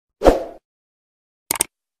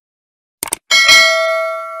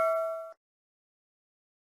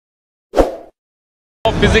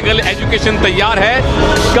Physical education तैयार है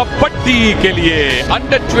कबड्डी के लिए।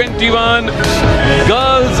 अंडर 21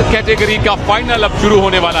 गर्ल्स कैटेगरी का फाइनल अब शुरू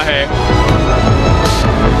होने वाला है।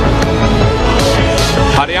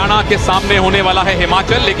 हरियाणा के सामने होने वाला है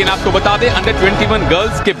हिमाचल, लेकिन आपको बता दें अंडर 21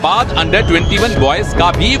 गर्ल्स के बाद अंडर 21 बॉयज का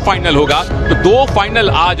भी फाइनल होगा। तो 2 फाइनल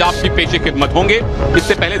आज आपकी पेशे खिदमत होंगे।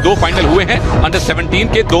 इससे पहले 2 फाइनल हुए हैं अंडर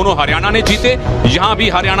 17 के, दोनों हरियाणा ने जीते। यहां भी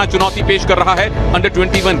हरियाणा चुनौती पेश कर रहा है अंडर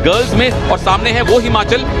 21 गर्ल्स में, और सामने है वो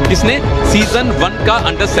हिमाचल जिसने सीजन 1 का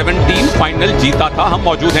अंडर 17 फाइनल जीता था। हम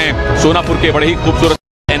मौजूद हैं सोनापुर के बड़े ही खूबसूरत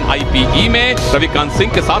NIPE में। रविकांत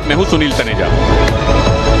सिंह के साथ मैं हूं Sunil Taneja.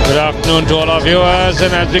 Good afternoon to all our viewers,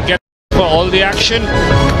 and as we get for all the action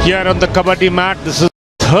here on the Kabaddi mat, this is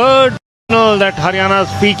the 3rd final that Haryana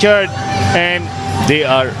has featured, and they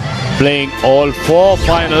are playing all 4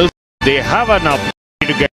 finals. They have enough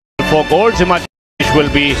to get 4 golds. Himachal Pradesh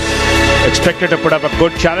will be expected to put up a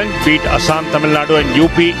good challenge, beat Assam, Tamil Nadu and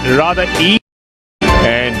UP rather easy,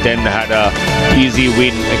 and then had a easy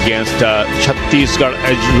win against Chhattisgarh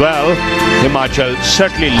as well. Himachal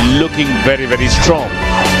certainly looking very, very strong.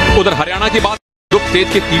 उधर हरियाणा की बात, group stage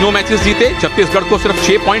के तीनों matches जीते। छत्तीसगढ़ को सिर्फ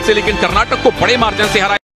 6 point से, लेकिन कर्नाटक को बड़े मार्जिन से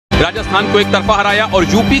हराया। राजस्थान को एक तरफा हराया और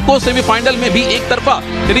यूपी को सेमीफाइनल में भी एक तरफा।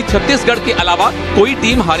 यानी छत्तीसगढ़ के अलावा कोई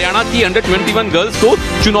टीम हरियाणा की अंडर 21 गर्ल्स को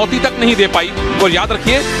चुनौती तक नहीं दे पाई। और याद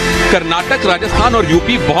रखिए, कर्नाटक, राजस्थान और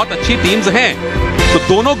यूपी बहुत अच्छी टीम्स हैं। तो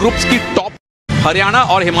दोनों ग्रुप्स की टॉप हरियाणा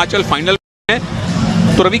और हिमाचल फाइनल में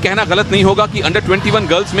है। तो रवि, कहना गलत नहीं होगा कि अंडर 21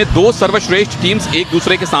 गर्ल्स में 2 सर्वश्रेष्ठ टीम्स एक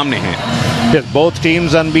दूसरे के सामने हैं। Yes, both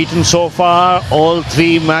teams unbeaten so far. All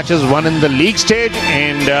 3 matches won in the league stage,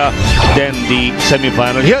 and then the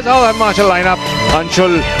semi-final. Here's how Himachal line up.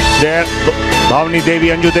 Anshul there, Bhavani Devi,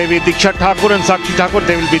 Anju Devi, Diksha Thakur and Sakshi Thakur.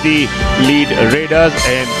 They will be the lead raiders,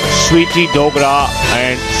 and Sweetie Dogra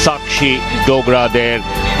and Sakshi Dogra there.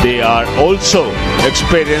 They are also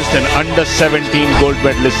experienced and under 17 gold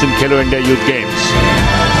medalists in Khelo India Youth Games.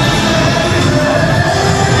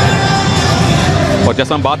 और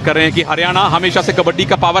जैसा हम बात कर रहे हैं कि हरियाणा हमेशा से कबड्डी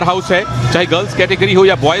का पावर हाउस है, चाहे गर्ल्स कैटेगरी हो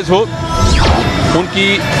या बॉयज हो। उनकी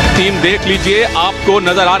टीम देख लीजिए, आपको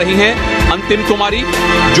नजर आ रही हैं अंतिम कुमारी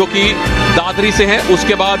जो कि दादरी से है,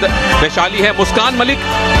 उसके बाद वैशाली है, मुस्कान मलिक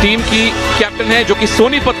टीम की कैप्टन है जो कि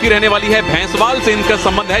सोनीपत की रहने वाली है। भैंसवाल से इनका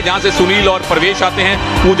संबंध है, जहां से सुनील और प्रवेश आते हैं।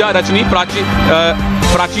 पूजा, रजनी,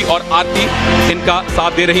 प्राची और आरती इनका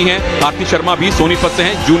साथ दे रही हैं। आरती शर्मा भी सोनीपत से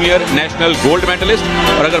हैं, जूनियर नेशनल गोल्ड मेडलिस्ट।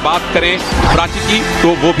 और अगर बात करें प्राची की, तो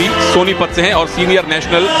वो भी सोनीपत से हैं और सीनियर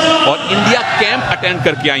नेशनल और इंडिया कैंप अटेंड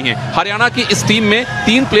करके आई हैं। हरियाणा की इस टीम में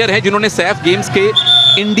 3 प्लेयर हैं जिन्होंने सैफ गेम्स के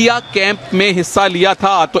इंडिया कैंप में हिस्सा लिया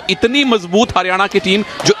था। तो इतनी मजबूत हरियाणा की टीम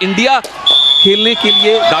जो इंडिया खेलने के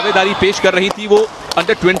लिए दावेदारी पेश कर रही थी, वो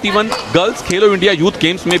अंडर 21 गर्ल्स खेलो इंडिया यूथ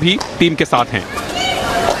गेम्स में भी टीम के साथ हैं।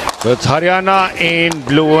 It's Haryana in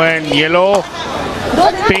blue and yellow,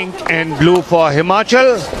 pink and blue for Himachal.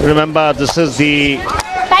 Remember, this is the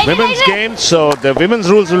women's game, so the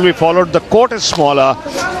women's rules will be followed. The court is smaller,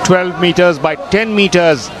 12 meters by 10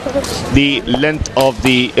 meters, the length of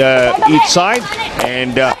the each side,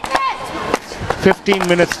 and 15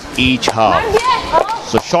 minutes each half.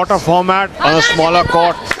 So shorter format on a smaller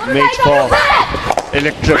court makes for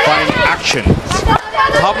electrifying action.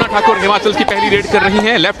 भावना ठाकुर हिमाचल की पहली red कर रही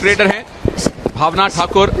हैं, left raider हैं भावना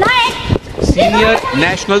Thakur. Senior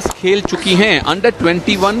nationals खेल चुकी हैं, under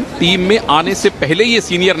 21 team में आने से पहले ये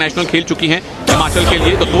सीनियर नेशनल खेल चुकी हैं हिमाचल के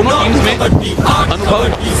लिए। तो दोनों टीम्स में अनुभव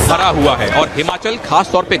भरा हुआ है और हिमाचल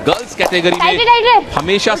खास तौर पे गर्ल्स कैटेगरी में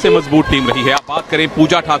हमेशा से मजबूत टीम रही है। आप बात करें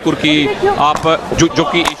पूजा ठाकुर की, आप जो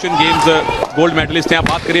कि एशियन गेम्स गोल्ड मेडलिस्ट हैं, आप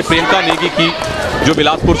बात करें प्रियंका नेगी की जो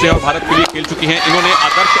बिलासपुर से और भारत के लिए खेल चुकी हैं। इन्होंने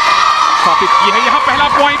आदर्श स्थापित की है। यहाँ पहला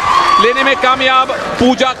पॉइंट लेने में कामयाब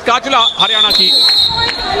पूजा काजला हरियाणा की।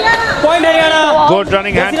 Good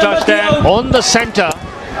running hand touch there on the center.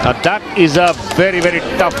 Now that is a very, very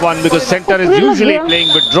tough one because center is usually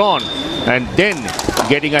playing withdrawn, and then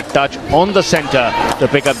getting a touch on the center to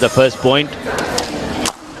pick up the first point.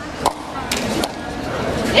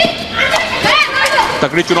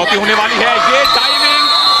 तगड़ी चुनौती होने वाली है, ये timing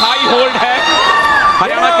high hold है।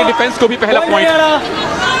 हरियाणा के defence को भी पहला point.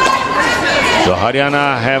 So Haryana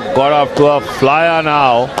have got off to a flyer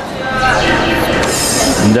now.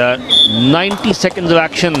 The 90 seconds of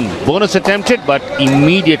action, bonus attempted but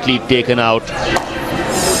immediately taken out.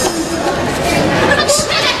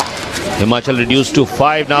 Himachal reduced to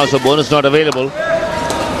 5 now, so bonus not available.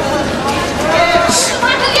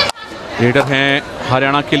 Raider हैं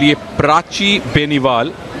हरियाणा के लिए प्राची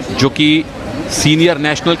बेनीवाल जो कि सीनियर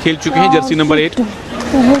नेशनल खेल चुके हैं, Jersey number 8।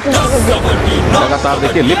 लगातार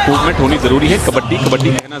देखिए लिप मूवमेंट होनी जरूरी है, कबड्डी कबड्डी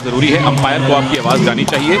कहना जरूरी है। अंपायर को आपकी आवाज जानी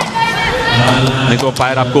चाहिए। नहीं तो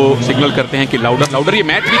अंपायर आपको सिग्नल करते हैं कि लाउडर। ये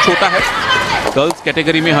मैट भी छोटा है। गर्ल्स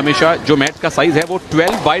कैटेगरी में हमेशा जो मैट का साइज है वो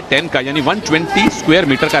 12x10 का यानी 120 स्क्वायर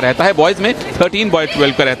मीटर का रहता है। बॉयज में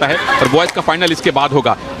 13x12 का रहता है और बॉयज का फाइनल इसके बाद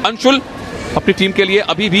होगा। अंशुल अपनी टीम के लिए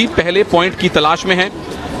अभी भी पहले पॉइंट की तलाश में है।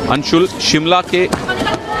 अंशुल शिमला की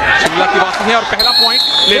वासी है और पहला पॉइंट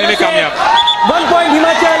लेने में कामयाब। 1 point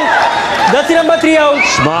Himachal, Jersey number 3 out.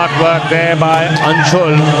 Smart work there by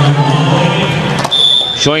Anshul,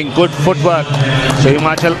 showing good footwork. So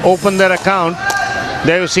Himachal opened their account.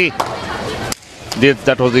 There you see,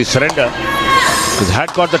 that was the surrender. Because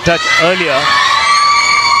had got the touch earlier.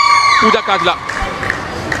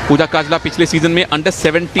 पूजा काजला पिछले season में under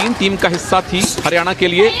 17 team का हिस्सा थी हरियाणा के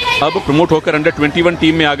लिए, अब promote होकर under 21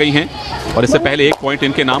 team में आ गई हैं और इससे पहले एक पॉइंट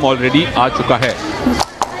इनके नाम ऑलरेडी आ चुका है।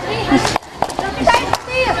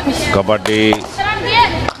 Kabaddi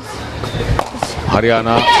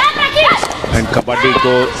Haryana and Kabaddi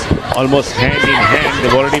go almost hand in hand.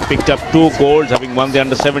 They've already picked up 2 goals, having won the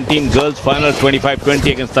under 17 girls final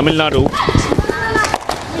 25-20 against Tamil Nadu.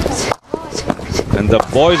 And the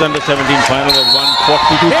boys under 17 final have won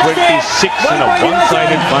 42-26 in a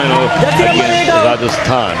one-sided final against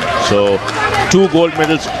Rajasthan. So 2 gold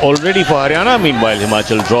medals already for Haryana. Meanwhile,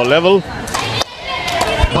 Himachal draw level.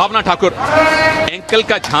 Bhavna Thakur ankle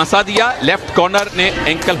का झांसा दिया, left corner ने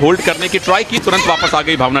ankle hold करने की try की, तुरंत वापस आ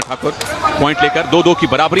गई भावना ठाकुर। पॉइंट लेकर 2-2 की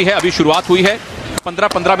बराबरी है। अभी शुरुआत हुई है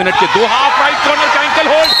 15-15 मिनट के 2 हाफ। राइट कॉर्नर का एंकल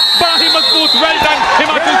होल्ड, बड़ा ही मजबूत। Well done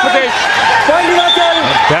Himachal Pradesh.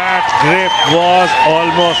 That grip was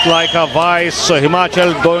almost like a vice. So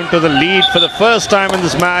Himachal going to the lead for the first time in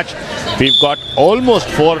this match. We've got almost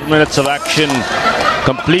 4 minutes of action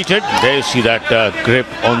completed. There you see that grip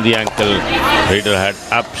on the ankle. Raider had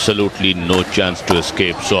absolutely no chance to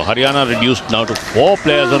escape. So Haryana reduced now to 4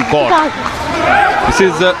 players on court. This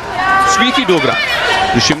is Sweety Dogra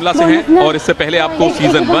जो शिमला से हैं और इससे पहले आपको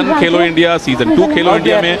season 1 खेलो India, season 2 खेलो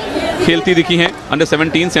India में खेलती दिखी हैं, अंडर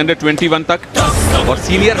 17 से अंडर 21 तक, और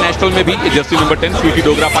सीनियर नेशनल में भी Jersey number 10 Sweety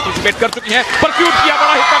Dogra participate कर चुकी हैं। परफ्यूट किया,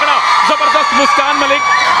 बड़ा ही तगड़ा, जबरदस्त मुस्कान मलिक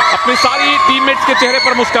अपनी सारी टीममेट्स के चेहरे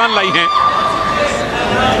पर मुस्कान लाई हैं।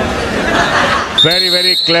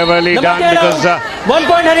 Very cleverly done, because 1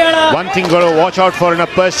 point Haryana. One thing got to watch out for in a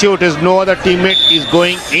pursuit is no other teammate is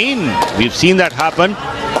going in. We've seen that happen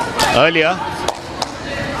earlier.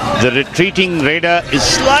 The retreating raider is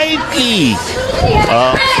slightly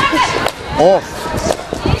off,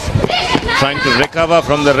 trying to recover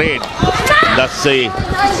from the raid. That's the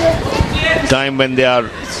time when they are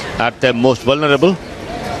at their most vulnerable.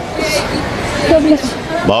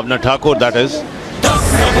 Bhavna Thakur, that is.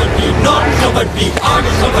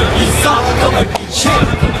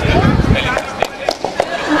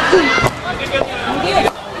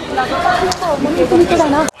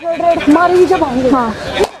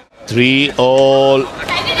 Three all.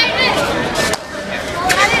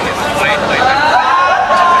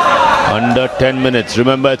 Under 10 minutes.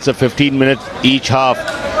 Remember, it's a 15-minute each half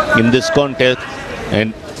in this contest,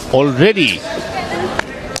 and already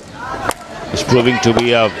it's proving to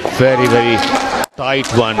be a very tight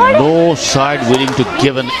one. No side willing to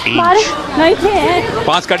give an inch.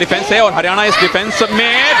 5 का defence है और हरियाणा इस defence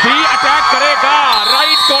में भी attack करेगा।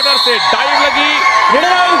 Right corner से dive लगी,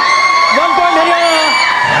 1 point Haryana.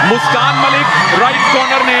 मुस्कान Malik right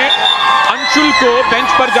corner ने अंशुल को बेंच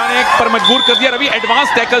पर जाने पर मजबूर कर दिया। रवि एडवांस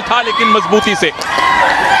टैकल था लेकिन मजबूती से।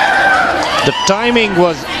 The timing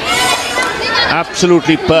was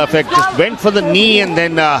absolutely perfect. Just went for the knee and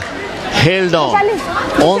then held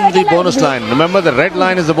on the bonus line. Remember, the red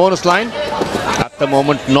line is the bonus line. At the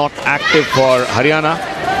moment, not active for Haryana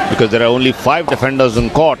because there are only 5 defenders on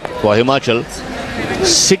court for Himachal.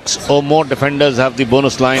 6 or more defenders have the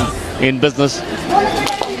bonus line in business.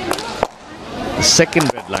 The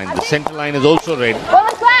second red line, the center line is also red.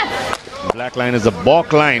 Black line is the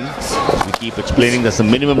balk line. We keep explaining that's the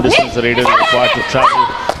minimum distance the Raiders are required to travel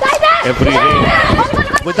every raid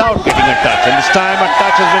without getting a touch. And this time a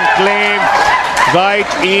touch has been claimed.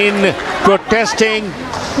 Right in, protesting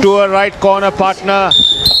to a right corner partner.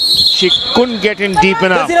 She couldn't get in deep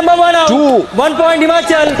enough. Number 1 out. 1 point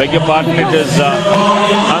Himachal. Beg your pardon, it is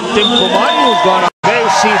Antim Kumar who's gone out. There you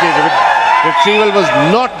see the retrieval was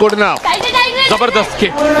not good enough.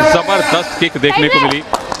 जबरदस्त kick देखने को मिली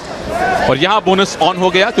और यहाँ bonus on हो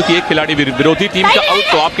गया क्योंकि एक खिलाड़ी विरोधी टीम का आउट,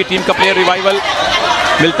 तो आपकी टीम का प्लेयर रिवाइवल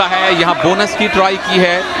मिलता है। यहाँ बोनस की ट्राई की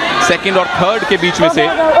है सेकंड और थर्ड के बीच में से,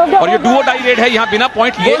 और ये डुओ डाई रेड है। यहाँ बिना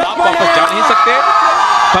पॉइंट लिए आप वापस जा नहीं सकते।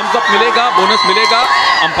 थम्स अप मिलेगा, बोनस मिलेगा।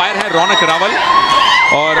 अंपायर है रौनक रावल,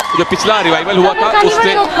 और जो पिछला रिवाइवल हुआ था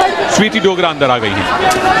उससे स्वीटी डोगरा अंदर आ गई है।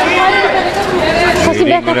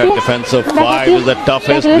 Hitting in a defensive 5 is the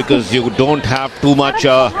toughest because you don't have too much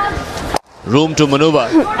room to maneuver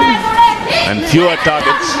and fewer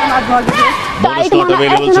targets. Bonus not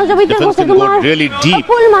available, so defense can go really deep.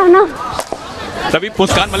 तभी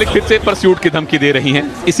मुस्कान मलिक फिर से परस्यूट की धमकी दे रही हैं।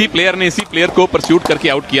 इसी प्लेयर ने इसी प्लेयर को परस्यूट करके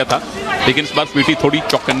आउट किया था, लेकिन इस बार स्वीटी थोड़ी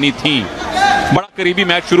चौकन्नी थी। बड़ा करीबी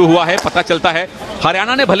मैच शुरू हुआ है। पता चलता है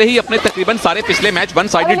हरियाणा ने भले ही अपने तकरीबन सारे पिछले मैच वन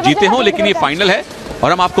साइडेड जीते हों, लेकिन ये फाइनल है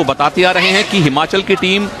और हम आपको बताते आ रहे हैं कि हिमाचल की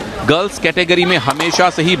टीम गर्ल्स कैटेगरी में हमेशा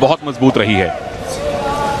से ही बहुत मजबूत रही है।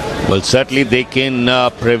 Well, certainly they can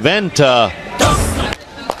prevent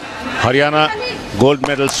Haryana gold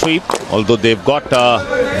medal sweep, although they've got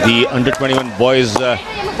the under-21 boys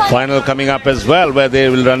final coming up as well, where they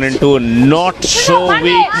will run into not so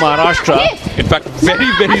weak Maharashtra. In fact,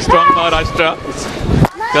 very strong Maharashtra.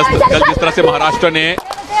 कल जिस तरह से महाराष्ट्र ने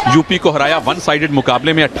UP को हराया one sided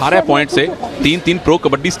मुकाबले में 18 point से, 3 प्रो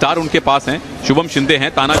कबड्डी स्टार उनके पास हैं। शुभम शिंदे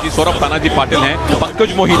हैं, सौरभ तानाजी पाटिल हैं,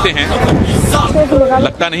 पंकज मोहिते हैं।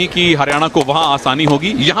 लगता नहीं कि हरियाणा को वहां आसानी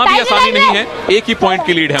होगी। यहां भी आसानी नहीं है, एक ही पॉइंट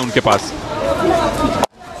की लीड है उनके पास।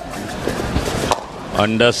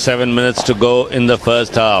 Under 7 minutes to go in the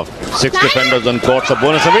first half. 6 defenders on court. So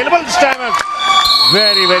bonus available this time.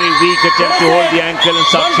 Very weak attempt to hold the ankle, and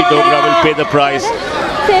Sakshi Dogra will pay the price.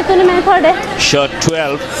 Shot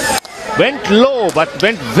 12. Went low, but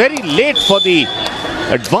went very late for the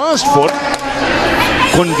advanced foot.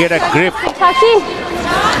 Couldn't get a grip.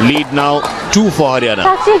 Lead now 2 for Haryana.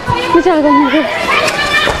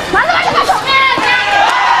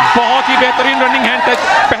 बहुत ही बेहतरीन running hand touch.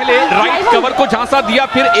 पहले right cover को झांसा दिया,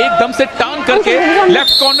 फिर एकदम से turn करके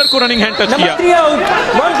लेफ्ट कॉर्नर को रनिंग हैंड टच किया।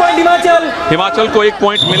 1 पॉइंट हिमाचल को 1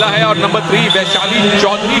 पॉइंट मिला है और नंबर 3 वैशाली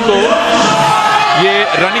चौधरी को ये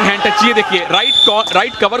रनिंग हैंड टच। ये देखिए,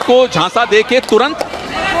 राइट कवर को झांसा देके तुरंत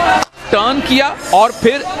टर्न किया और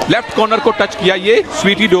फिर लेफ्ट कॉर्नर को टच किया। ये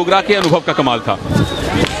स्वीटी डोगरा के अनुभव का कमाल था।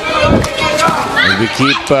 We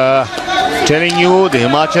keep telling you the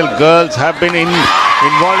Himachal girls have been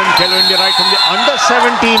involved in Khelo India right from the under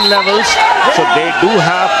 17 levels, so they do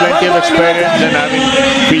have plenty of experience and having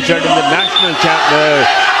featured in the national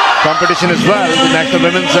competition as well, the National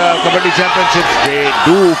Women's Kabaddi Championships. They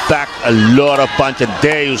do pack a lot of punch, and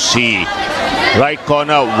there you see right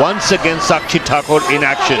corner once again Sakshi Thakur in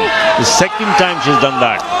action. The second time she's done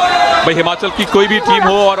that. भाई हिमाचल की कोई भी team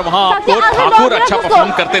हो और वहां आपको ठाकुर अच्छा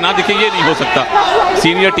perform करते ना दिखे, ये नहीं हो सकता।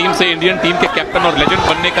 सीनियर टीम से इंडियन टीम के कैप्टन और लेजेंड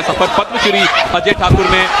बनने का सफर पद्मश्री अजय ठाकुर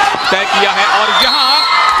ने तय किया है और यहां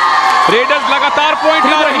रेडर्स लगातार पॉइंट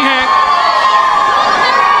ला रही हैं।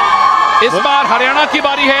 इस बार हरियाणा की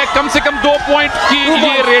बारी है, कम से कम 2 पॉइंट की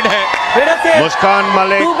ये रेड है। मुस्कान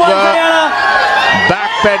Malik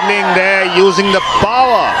backpedaling there, using the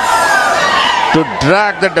power to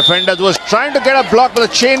drag the defenders. Was trying to get a block, but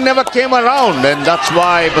the chain never came around, and that's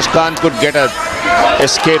why Muskan could get a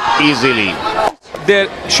escape easily. There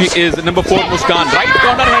she is, number 4 Muskan. Right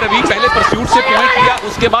corner है रवि, पहले pursuit से point लिया,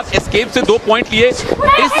 उसके बाद escape से 2 point लिए।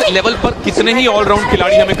 इस level पर कितने ही ऑलराउंड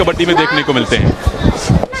खिलाड़ी हमें कबड्डी में देखने को मिलते हैं।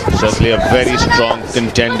 Certainly a very strong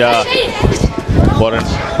contender for an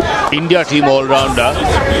India team all-rounder.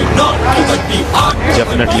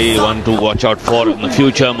 Definitely one to watch out for in the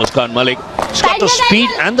future. Muskan Malik. She's got the speed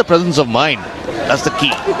and the presence of mind. That's the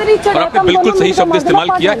key. और आपने बिल्कुल सही शब्द इस्तेमाल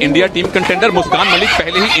किया। India team contender मुस्कान मलिक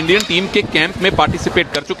पहले ही Indian team के camp में पार्टिसिपेट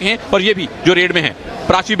कर चुके हैं और ये भी जो रेड में है।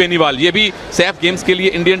 प्राची बेनीवाल ये भी सैफ गेम्स के लिए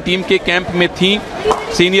इंडियन टीम के कैंप में थी,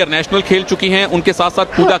 सीनियर नेशनल खेल चुकी हैं। उनके साथ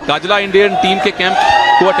साथ पूजा काजला इंडियन टीम के कैंप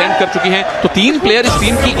को अटेंड कर चुकी हैं। तो 3 प्लेयर इस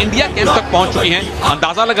टीम की इंडिया कैंप तक पहुंच चुकी हैं।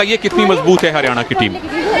 अंदाजा लगाइए कितनी मजबूत है हरियाणा की team.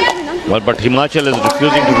 Well, but Himachal is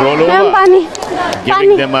refusing to roll over,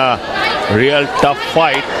 giving them a real tough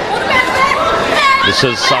fight. This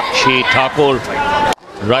is Sakshi Thakur,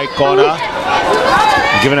 right corner,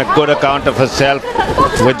 given a good account of herself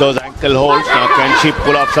with those ankle holds. Now can she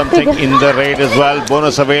pull off something in the raid as well?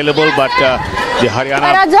 Bonus available, but the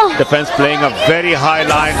Haryana defense playing a very high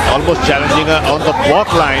line, almost challenging her on the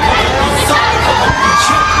walk line.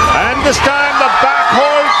 And this time the back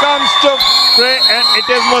hold comes to play, and it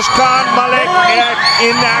is Muskan Malik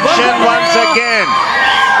in action once again.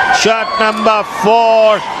 Shot number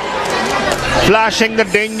 4, flashing the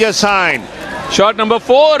danger sign. Shot number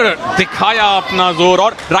 4 दिखाया अपना जोर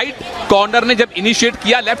और right corner ने जब initiate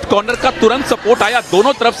किया, left corner का तुरंत support आया।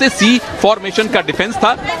 दोनों तरफ से सी फॉर्मेशन का डिफेंस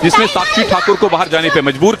था जिसने साक्षी ठाकुर को बाहर जाने पे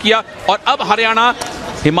मजबूर किया और अब हरियाणा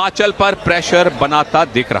हिमाचल पर प्रेशर बनाता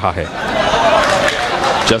दिख रहा है।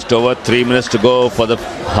 Just over 3 minutes to go for the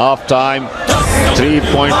half time. 3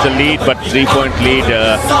 points the lead, but 3-point lead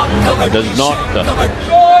does not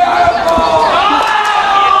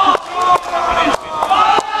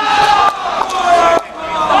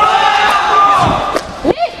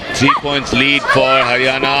 3 points lead for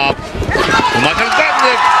Haryana. Himachal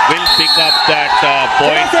Pradesh will pick up that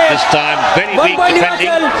point this time. Very weak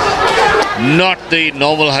defending. Not the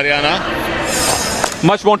normal Haryana.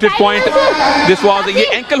 Much wanted point this was. ये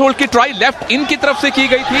ankle hold की try left in की तरफ से की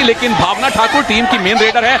गई थी, लेकिन भावना Thakur team की मेन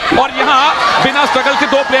रेडर है और यहां बिना स्ट्रगल के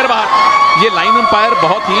 2 प्लेयर बाहर। ये लाइन अंपायर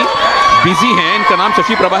बहुत ही बिजी हैं, इनका नाम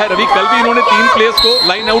शशि प्रभा है रवि। कल भी इन्होंने 3 प्लेयर्स को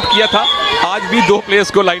लाइन आउट किया था, आज भी 2 प्लेयर्स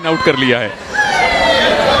को लाइन आउट कर लिया है।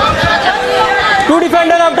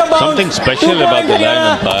 Something special about the line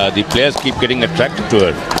umpire. The players keep getting attracted to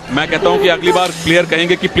it. मैं कहता हूं कि अगली बार प्लेयर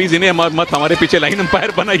कहेंगे कि प्लीज इन्हें मत हमारे पीछे लाइन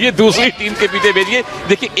अंपायर बनाइए, दूसरी टीम के पीछे भेजिए।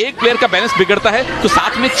 देखिए, एक प्लेयर का बैलेंस बिगड़ता है तो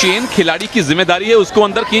साथ में चेन खिलाड़ी की जिम्मेदारी है, उसको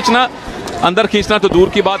अंदर खींचना तो दूर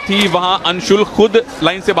की बात थी। वहां अंशुल खुद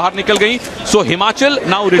लाइन से बाहर निकल गई। सो Himachal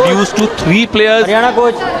now reduce to 3 players. Haryana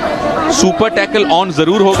coach super tackle on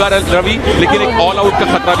जरूर होगा रवि, लेकिन एक ऑल आउट का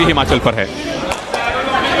खतरा भी हिमाचल पर है।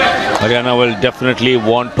 Haryana will definitely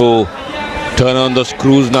want to turn on the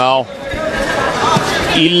screws now.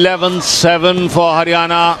 11-7 for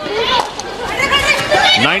Haryana.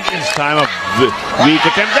 19th time of weak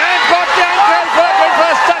attempt. And got the ankle for the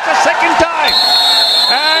first touch a second time.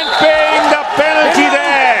 And paying the penalty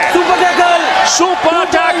there. Super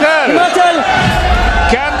tackle. Himachal.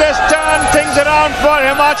 Can this turn things around for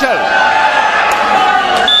Himachal?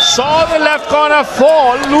 Saw the left corner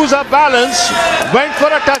fall, lose her balance, went for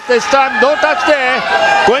a touch this time, no touch there,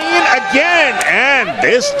 going in again, and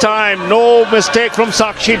this time no mistake from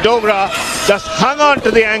Sakshi Dogra, just hung on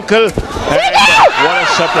to the ankle, and what a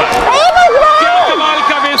surprise. क्या कमाल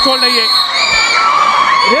का waste hold है ये।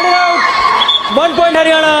 1 point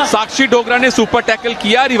Haryana. साक्षी डोगरा ने super tackle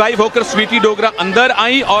किया, revive होकर स्वीटी डोगरा अंदर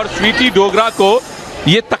आई और स्वीटी डोगरा को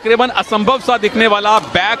ये तकरीबन असंभव सा दिखने वाला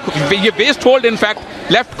ये waste hold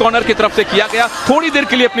in fact left corner की तरफ से किया गया। थोड़ी देर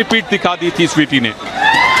के लिए अपनी पीठ दिखा दी थी स्वीटी ने।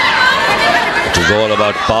 It was all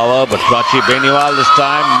about power, but Prachi Beniwal this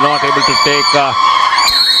time not able to take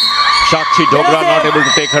Sakshi Dogra not able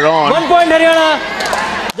to take her on. 1 point Haryana.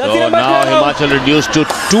 So now Himachal reduced to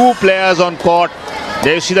 2 players on court.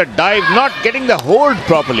 There you see the dive, not getting the hold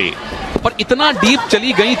properly. पर इतना deep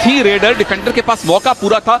चली गई थी raider, defender के पास मौका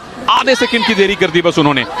पूरा था, आधे सेकंड की देरी कर दी बस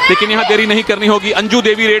उन्होंने। लेकिन यहाँ देरी नहीं करनी होगी। अंजू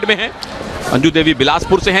देवी रेड में है। अंजू देवी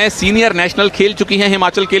बिलासपुर से हैं, सीनियर नेशनल खेल चुकी हैं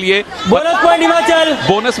हिमाचल के लिए। Bonus point Himachal.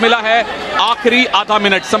 बोनस मिला है आखिरी आधा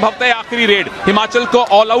मिनट, संभवतः आखिरी रेड। हिमाचल को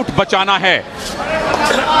ऑल आउट बचाना है।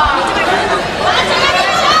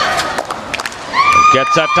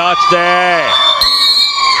 Gets a touch there.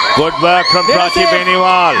 Good work from Prachi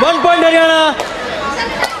Beniwal. 1 point Haryana.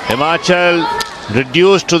 Himachal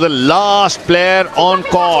reduced to the last player on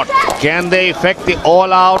court. Can they effect the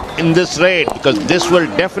all-out in this raid? Because this will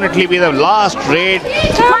definitely be the last raid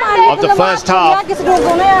of the first half.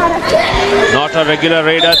 Not a regular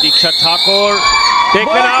raider, Diksha Thakur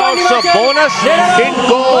taken out, so bonus didn't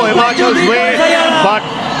go Himachal's way, but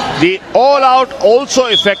the all-out also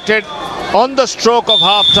effected on the stroke of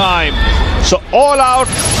half-time. So all-out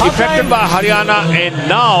effected by Haryana, and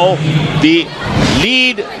now the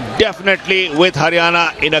lead definitely with Haryana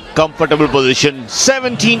in a comfortable position,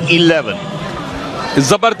 17-11.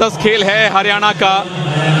 जबरदस्त खेल है हरियाणा का।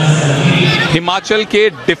 हिमाचल के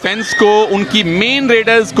defence को, उनकी main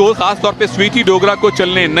readers को, खासतौर पे स्वीटी डोगरा को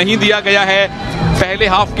चलने नहीं दिया गया है। पहले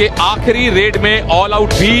हाफ के आखिरी रेड में ऑल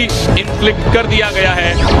आउट भी इन्फ्लिक्ट कर दिया गया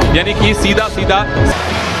है, यानी कि सीधा सीधा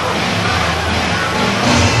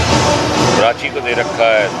प्राची को दे रखा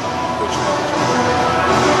है कुछ,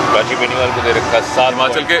 प्राची बेनीवाल को दे रखा है 7।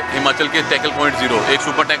 हिमाचल के टैकल पॉइंट 0, एक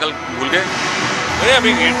सुपर टैकल भूल गए। अरे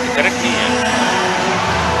अभी करेक्ट नहीं है।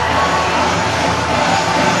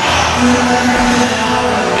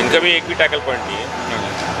 इनका भी एक भी टैकल पॉइंट नहीं है।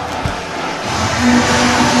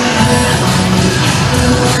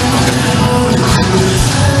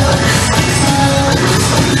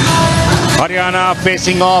 Haryana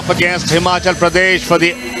facing off against Himachal Pradesh for the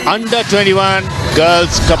under-21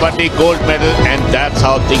 girls Kabaddi gold medal, and that's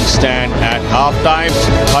how things stand at half-time.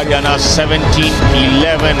 Haryana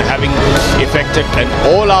 17-11, having effected an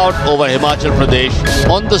all-out over Himachal Pradesh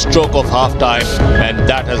on the stroke of half-time, and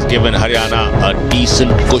that has given Haryana a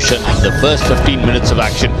decent cushion in the first 15 minutes of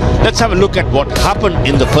action. Let's have a look at what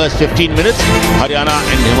happened in the first 15 minutes. Haryana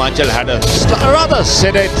and Himachal had a rather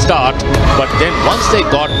sedate start, but then once they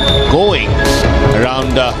got going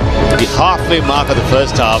around the halfway mark of the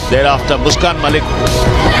first half, thereafter Muskan Malik,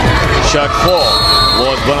 shirt 4,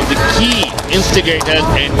 was one of the key instigators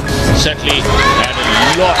and certainly had a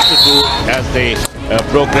lot to do as they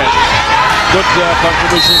progressed. Good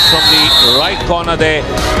contributions from the right corner there,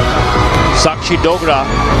 Sakshi Dogra,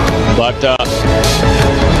 but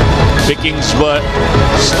pickings were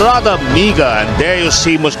rather meager, and there you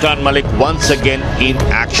see Muskan Malik once again in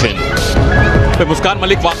action. तो मुस्कान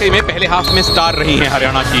मलिक वाकई में पहले half में star रही हैं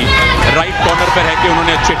हरियाणा की। Right corner पर है कि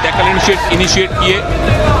उन्होंने अच्छे टैकल इनिशिएट किए।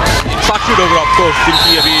 साक्षी डोगरा ऑफ कोर्स,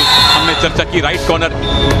 जिनकी अभी हमने चर्चा की, राइट कॉर्नर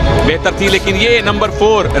बेहतर थी, लेकिन ये नंबर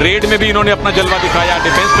 4 रेड में भी इन्होंने अपना जलवा दिखाया,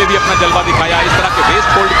 डिफेंस में भी अपना जलवा दिखाया। इस तरह के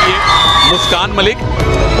बेस्ट होल्ड किए। मुस्कान मलिक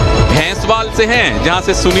भैंसवाल से हैं, जहां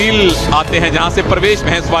से सुनील आते हैं, जहां से प्रवेश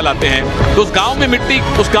भैंसवाल आते हैं, तो उस गांव की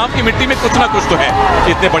मिट्टी में कुछ ना कुछ तो है।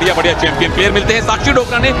 इतने बढ़िया चैंपियन प्लेयर मिलते हैं। साक्षी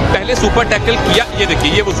डोगरा ने पहले सुपर टैकल किया, ये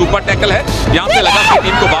देखिए, ये वो सुपर टैकल है। यहां से लगा कि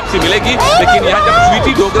टीम को वापसी मिलेगी, लेकिन यहां जब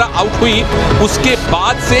स्वीटी डोगरा आउट हुई, उसके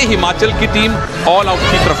बाद से हिमाचल की टीम ऑल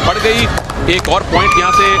आउट की तरफ बढ़ गई। एक और पॉइंट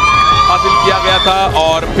यहां से हासिल किया गया था,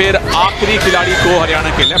 और फिर आखिरी खिलाड़ी को हरियाणा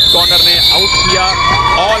के लेफ्ट कॉर्नर ने आउट किया।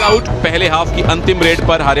 ऑल आउट पहले हाफ की अंतिम रेड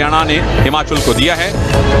पर हरियाणा ने हिमाचल को दिया है।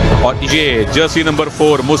 और ये जर्सी नंबर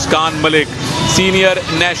 4 मुस्कान Malik senior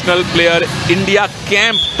national player India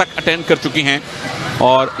camp तक अटेंड कर चुकी हैं,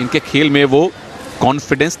 और इनके खेल में वो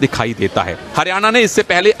कॉन्फिडेंस दिखाई देता है। हरियाणा ने इससे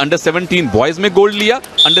पहले अंडर 17 बॉयज में गोल्ड लिया,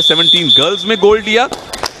 अंडर 17 गर्ल्स में गोल्ड लिया।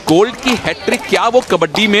 गोल्ड की हैट्रिक क्या वो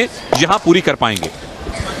कबड्डी में यहां पूरी कर पाएंगे?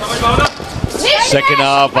 Second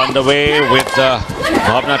half underway with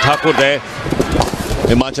Bhavna Thakur there.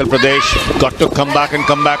 Himachal Pradesh got to come back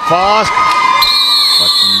fast,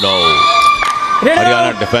 but no.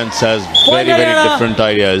 Haryana defense has very different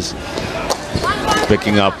ideas,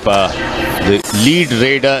 picking up the lead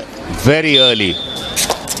raider very early.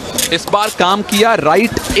 इस बार काम किया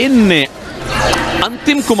राइट इन ने,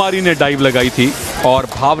 अंतिम कुमारी ने डाइव लगाई थी, और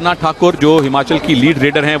भावना ठाकुर जो हिमाचल की लीड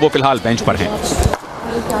रेडर हैं, वो फिलहाल बेंच पर हैं।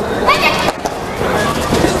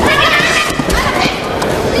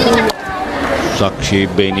 Sakshi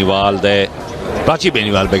Beniwal there, Prachi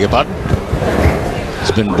Beniwal, beg your pardon.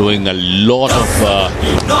 He's been doing a lot of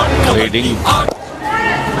raiding.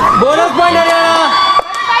 Bonus point Haryana.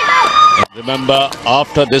 Remember,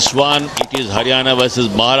 after this one, it is Haryana versus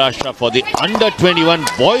Maharashtra for the under 21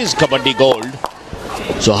 boys Kabaddi Gold.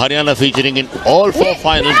 So Haryana featuring in all 4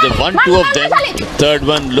 finals. They've won 2 of them. The third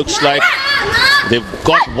one looks like they've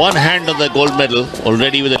got one hand on the gold medal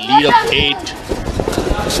already with a lead of 8.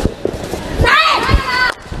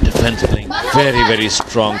 Defense playing very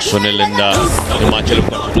strong. Sunil and Himachal have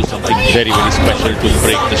got to do something very special to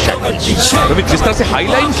break the shackles. अभी जिस तरह से high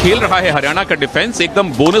line खेल रहा है हरियाणा का defence,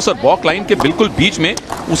 एकदम bonus और बॉक लाइन के बिल्कुल बीच में,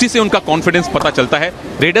 उसी से उनका कॉन्फिडेंस पता चलता है।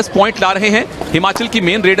 रेडर्स पॉइंट ला रहे हैं। हिमाचल की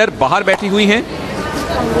मेन रेडर बाहर बैठी हुई हैं।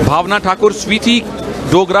 भावना ठाकुर, स्वीटी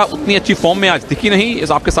डोगरा उतनी अच्छी फॉर्म में आज दिखी नहीं।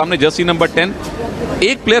 इस आपके सामने जर्सी नंबर 10।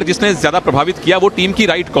 एक प्लेयर जिसने ज्यादा प्रभावित किया वो टीम की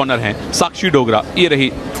राइट कॉर्नर है, साक्षी डोगरा, ये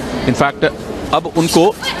रही। इनफैक्ट अब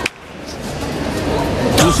उनको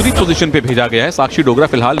दूसरी पोजीशन पे भेजा गया है। साक्षी डोगरा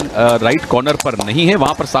फिलहाल राइट कॉर्नर पर नहीं है,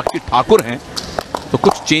 वहां पर साक्षी ठाकुर हैं। तो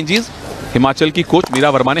कुछ चेंजेस हिमाचल की कोच मीरा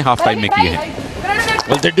वर्मा ने हाफ टाइम में किए हैं।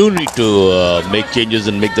 Well, they do need to make changes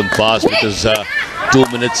and make them fast, because 2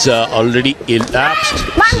 minutes already elapsed.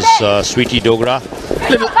 This is Sweetie Dogra,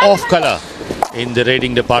 little off color in the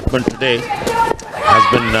raiding department today, has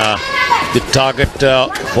been the target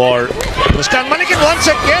for Muskan Malik, and once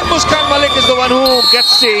again Muskan Malik is the one who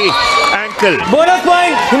gets the ankle. Bonus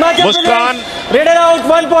point Himachal Muskan Pradesh. Raider out,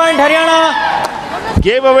 1 point Haryana.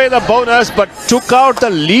 Gave away the bonus but took out the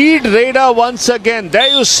lead raider once again. There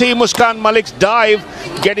you see Muskan Malik's dive,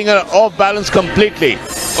 getting her off balance completely.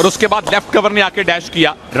 और उसके बाद left cover ने आके dash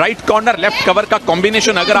किया। Right corner left cover का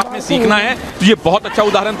combination अगर आपने सीखना है तो ये बहुत अच्छा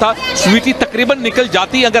उदाहरण था। स्वीटी तकरीबन निकल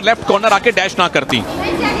जाती अगर लेफ्ट कॉर्नर आके डैश ना करती।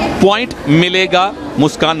 पॉइंट मिलेगा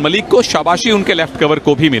मुस्कान मलिक को, शाबाशी उनके लेफ्ट कवर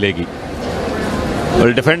को भी मिलेगी।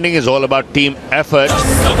 Well, defending is all about team effort,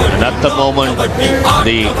 and at the moment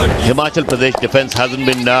the Himachal Pradesh defense hasn't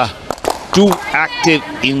been too active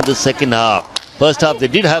in the second half. First half they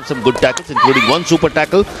did have some good tackles, including one super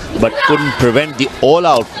tackle, but couldn't prevent the all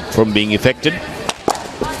out from being effected.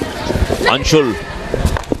 Anshul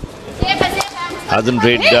hasn't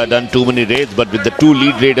done too many raids, but with the 2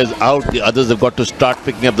 lead raiders out, the others have got to start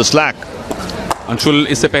picking up the slack. Anshul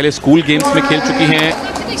इससे पहले school games में खेल चुकी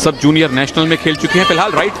हैं, सब junior national में खेल चुकी हैं,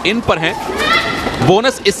 फिलहाल राइट इन पर हैं।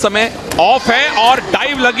 बोनस इस समय ऑफ है और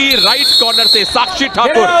डाइव लगी राइट कॉर्नर से साक्षी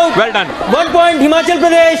Thakur. Well done. 1 point Himachal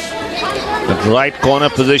Pradesh. Right corner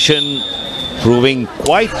position proving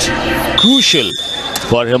quite crucial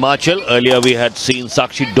for Himachal. Earlier we had seen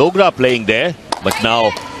Sakshi Dogra playing there, but now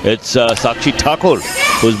it's Sakshi Thakur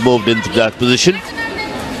who's moved into that position.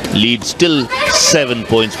 Lead still 7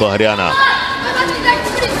 points for Haryana.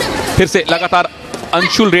 फिर से लगातार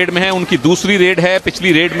Anshul red में है, उनकी दूसरी red है।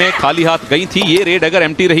 पिछली red में खाली हाथ गई थी, ये रेड अगर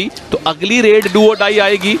एम्प्टी रही तो अगली रेड डू और डाई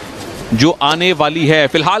आएगी। जो आने वाली है।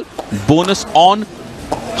 फिलहाल बोनस ऑन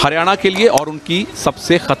हरियाणा के लिए और उनकी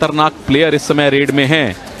सबसे खतरनाक प्लेयर इस समय रेड में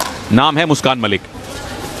है, नाम है मुस्कान Malik.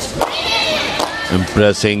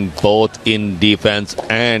 Impressing both in defense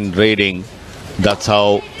and raiding. That's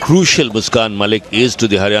how crucial Muskan Malik is to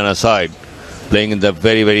the Haryana side, playing in the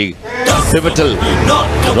very, very pivotal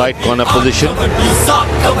right corner position.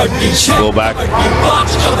 Go back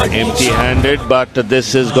empty-handed, but this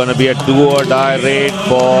is going to be a do or die raid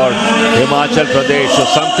for Himachal Pradesh. So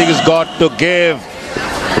something has got to give.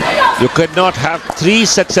 You could not have 3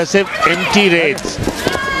 successive empty raids.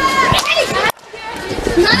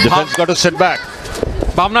 Defense got to sit back.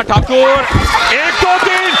 भावना ठाकुर 1 2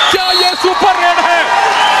 3, क्या ये super red है?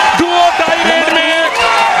 Duo die red में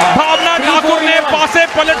भावना ठाकुर ने पासे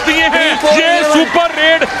पलट दिए हैं। ये सुपर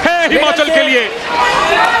रेड है हिमाचल के लिए।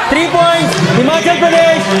 3 points Himachal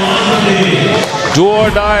Pradesh. Do or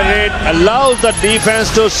die raid allows the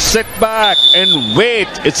defense to sit back and wait.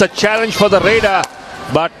 It's a challenge for the raider,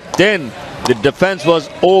 but then the defense was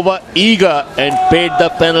over eager and paid the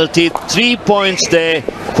penalty. 3 points there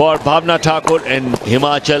for Bhavna Thakur, and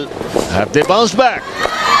Himachal have they bounced back.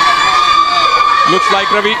 Looks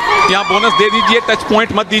like Ravi यहाँ bonus दे दीजिए, touch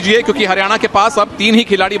point मत दीजिए, क्योंकि हरियाणा के पास अब 3 ही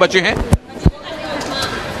खिलाड़ी बचे हैं।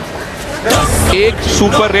 एक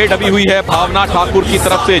सुपर रेड अभी हुई है भावना ठाकुर की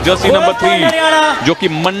तरफ से, जर्सी नंबर 3 जो कि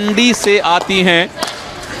मंडी से आती हैं,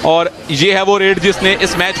 और ये है वो रेड जिसने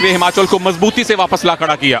इस मैच में हिमाचल को मजबूती से वापस ला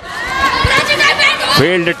खड़ा किया।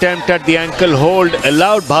 Failed attempt at the ankle hold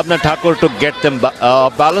allowed Bhavna Thakur to get them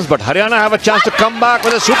balanced, but Haryana have a chance to come back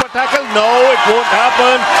with a super tackle. No, it won't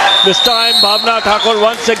happen. This time Bhavna Thakur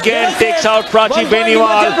once again takes out Prachi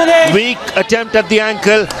Beniwal. Weak attempt at the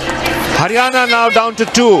ankle. Haryana now down to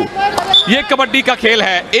 2. ये कबड्डी का खेल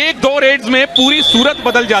है, 1-2 Reds में पूरी सूरत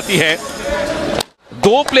बदल जाती है।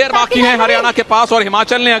 2 player बाकी हैं हरियाणा के पास, और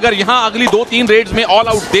हिमाचल ने अगर यहां अगली 2-3 रेड्स में ऑल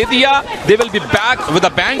आउट दे दिया, they will be back with a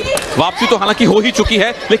bang. वापसी तो हालांकि हो ही चुकी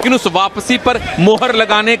है, लेकिन उस वापसी पर मोहर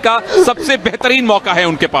लगाने का सबसे बेहतरीन मौका है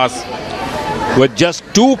उनके पास। With just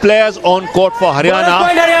 2 players on court for Haryana,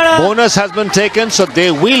 bonus has been taken, so they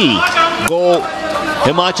will go.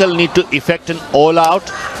 Himachal need to effect an all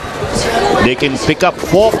out. They can pick up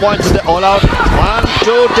 4 points with the all out. 1,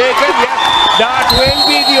 2 taken. Yes, that will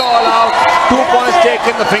be the all out. 2 points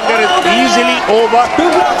taken. The finger is easily over.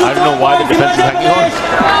 I don't know why the defense is hanging on.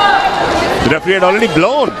 The referee had already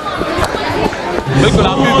blown. बिल्कुल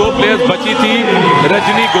आखिरी 2 players बची थी,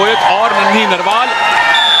 रजनी गोयत और नन्ही नरवाल,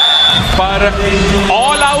 पर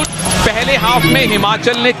all out पहले half में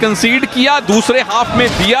हिमाचल ने कंसीड किया, दूसरे हाफ में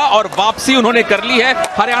दिया और वापसी उन्होंने कर ली है।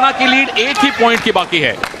 हरियाणा की लीड 1 ही पॉइंट की बाकी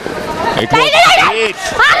है। It was 8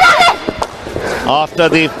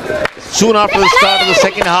 soon after the start of the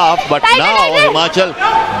second half, but now Himachal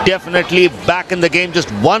definitely back in the game,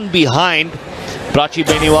 just 1 behind. Prachi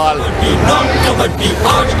Beniwal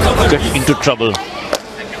get into trouble.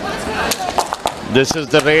 This is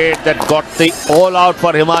the raid that got the all out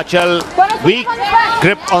for Himachal. Weak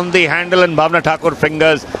grip on the handle, and Bhavna Thakur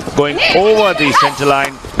fingers going over the center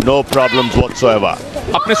line. No problems whatsoever.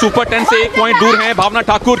 अपने super 10 से 1 point दूर हैं भावना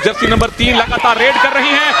Thakur. Jersey number 3 लगातार red कर रही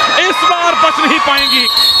हैं, इस बार बच नहीं पाएंगी।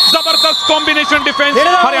 जबरदस्त कॉम्बिनेशन डिफेंस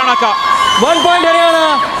हरियाणा का। 1 point Haryana.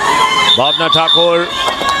 Bhavna Thakur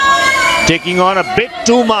taking on a bit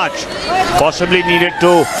too much, possibly needed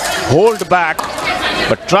to hold back,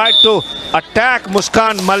 but tried to attack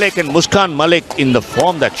Muskan Malik, and Muskan Malik, in the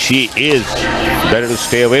form that she is, better to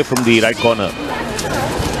stay away from the right corner.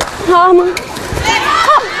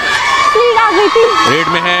 Red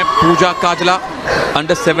में है पूजा Kajla,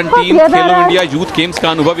 under 17 खेलो India youth games का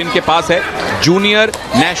अनुभव इनके पास है, junior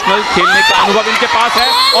national खेलने का अनुभव इनके पास है,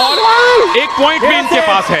 और 1 पॉइंट भी इनके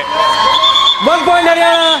पास है। 1 point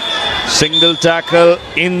Haryana. Single tackle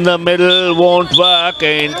in the middle won't work,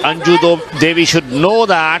 and Anju Devi should know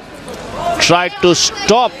that. Tried to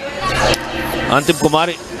stop Antim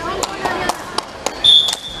Kumari.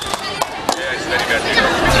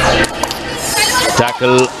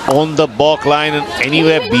 Tackle on the balk line, and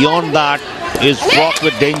anywhere beyond that is fraught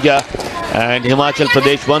with danger, and Himachal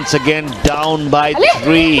Pradesh once again down by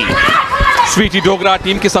 3. Sweety Dogra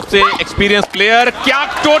team की सबसे experience player, क्या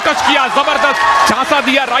to touch किया, जबरदस्त झांसा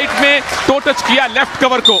दिया, right में to touch किया left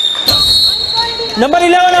cover को। Number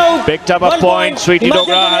 11 out. Picked up a point. Sweetie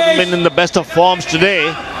Dogra hasn't been in the best of forms today.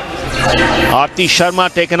 Aarti Sharma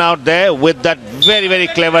taken out there with that very, very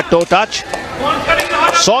clever toe touch.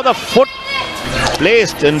 Saw the foot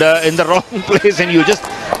placed in the wrong place, and you just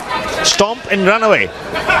stomp and run away.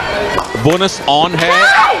 Bonus on है,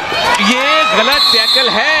 ये गलत tackle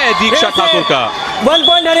है दीक्षा ठाकुर का। 1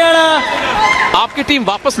 point Haryana. आपकी team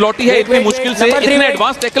वापस लौटी है इतनी मुश्किल से, इतने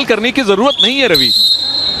एडवांस टैकल करने की जरूरत नहीं है Ravi.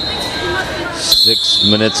 6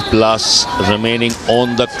 minutes plus remaining on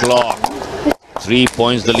the clock. 3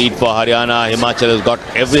 points the lead for Haryana. Himachal has got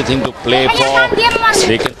everything to play for.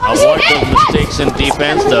 They can avoid those mistakes in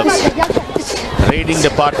defense. The raiding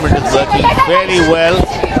department is working very well.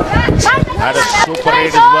 Had a super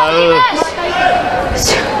raid as well.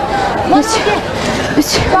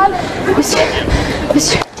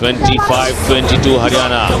 25-22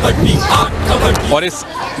 Haryana. और इस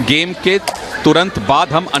game के तुरंत बाद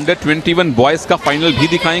हम under 21 boys का final भी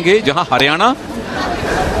दिखाएंगे, जहां हरियाणा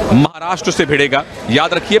महाराष्ट्र से भिड़ेगा।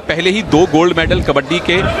 याद रखिए पहले ही 2 गोल्ड मेडल कबड्डी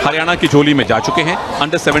के हरियाणा की झोली में जा चुके हैं।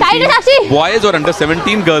 अंडर 17 बॉयज और अंडर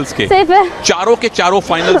 17 गर्ल्स के चारों के चारों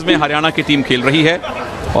फाइनल्स में हरियाणा की टीम खेल रही है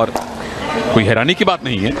और कोई हैरानी की बात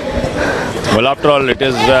नहीं है। Well, after all, it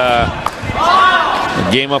is a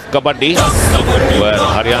game of Kabaddi, where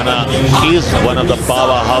Haryana is one of the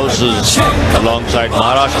powerhouses alongside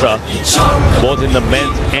Maharashtra, both in the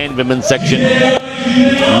men's and women's section.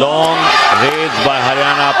 Long raids by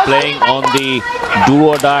Haryana, playing on the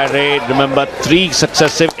do-or-die raid. Remember, 3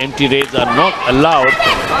 successive empty raids are not allowed.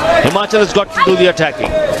 Himachal has got to do the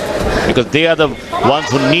attacking, because they are the ones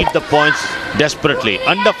who need the points desperately.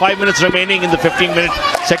 Under 5 minutes remaining in the 15-minute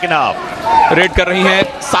second half. Red कर रही हैं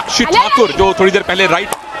साक्षी ठाकुर, जो थोड़ी देर पहले right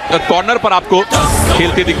corner पर आपको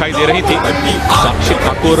खेलती दिखाई दे रही थी। साक्षी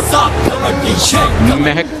ठाकुर,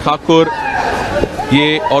 महक ठाकुर,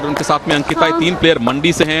 ये और उनके साथ में अंकिता, 3 प्लेयर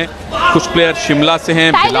मंडी से हैं, कुछ प्लेयर शिमला से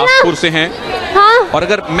हैं, बिलासपुर से हैं। और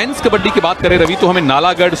अगर मेंस कबड्डी की बात करें रवि, तो हमें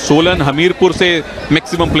नालागढ़, सोलन, हमीरपुर से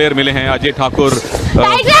मैक्सिमम प्लेयर मिले हैं। अजय ठाकुर,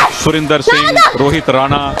 सुरिंदर सिंह, रोहित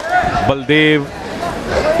राणा, बलदेव।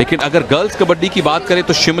 लेकिन अगर गर्ल्स कबड्डी की बात करें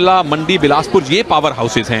तो शिमला, मंडी, बिलासपुर ये पावर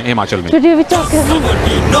हाउसेस हैं हिमाचल में।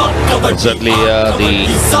 Certainly, the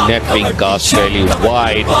net being cast fairly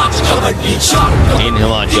wide in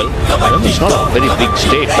Himachal. It's not a very big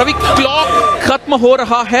state. Ravi, clock खत्म हो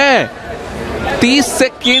रहा है, 30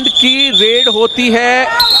 सेकंड की रेड होती है।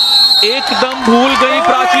 एकदम भूल गई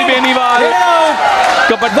प्राची बेनीवाल।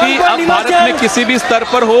 कबड्डी अब भारत में किसी भी स्तर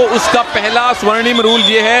पर हो, उसका पहला स्वर्णिम रूल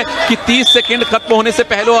ये है कि 30 सेकंड खत्म होने से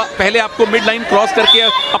पहले आपको मिड लाइन क्रॉस करके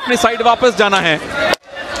अपने साइड वापस जाना है।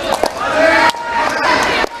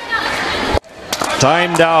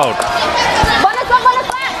 Timed out.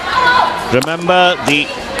 Remember, the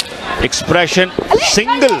expression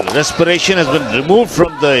single respiration has been removed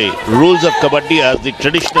from the rules of Kabaddi as the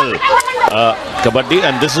traditional Kabaddi,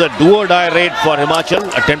 and this is a do-or-die raid for Himachal.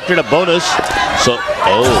 Attempted a bonus, so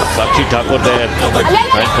Sakshi Thakur there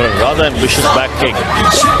went for a rather ambitious back kick.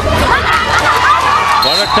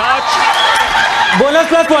 Got a touch. Bonus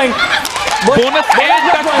plus point. Bonus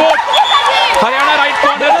Haryana right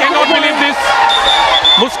corner, can not believe this.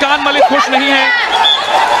 मुस्कान मलिक खुश नहीं है।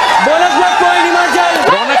 Bonus plus point Himachal.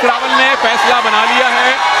 रौनक रावल ने फैसला बना लिया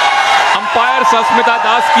है। Umpire Sasmita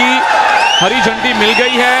दास की हरी झंडी मिल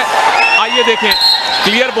गई है। आइए देखें,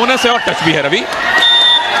 क्लियर बोनस है और टच भी है Ravi.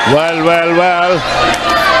 Well.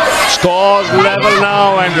 Scores level now,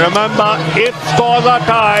 and remember, if scores are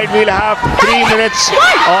tied, we'll have 3 minutes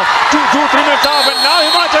of 3 minutes off, and now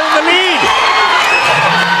Himachal in the lead.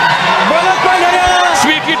 Bonus point Haryana.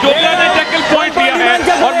 Sweety Dogra ने टैकल पॉइंट दिया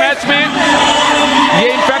है और मैच में ये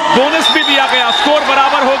इनफैक्ट बोनस भी दिया गया। स्कोर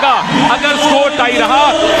बराबर होगा। अगर स्कोर टाई रहा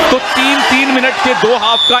तो 3 मिनट के 2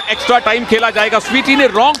 हाफ का एक्स्ट्रा टाइम खेला जाएगा। स्वीटी ने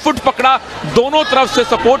रॉन्ग फुट पकड़ा, दोनों तरफ से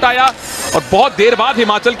सपोर्ट आया और बहुत देर बाद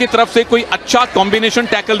हिमाचल की तरफ से कोई अच्छा कॉम्बिनेशन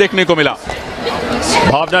टैकल देखने को मिला।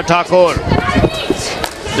 Bhavna Thakur,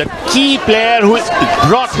 the key player who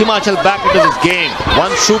brought Himachal back into this game.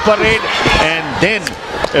 One super raid and then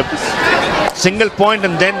a single point,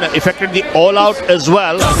 and then effected the all-out as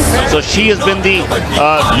well. So she has been the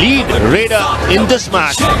lead raider in this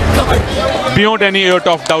match. Beyond any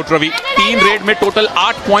of doubt Ravi, 3 red में total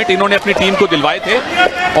 8 point इन्होंने अपनी team को दिलवाए थे,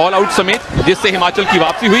 all out समेत, जिससे हिमाचल की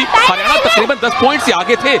वापसी हुई। हरियाणा तकरीबन 10 पॉइंट से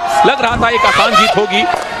आगे थे, लग रहा था एक आसान जीत होगी,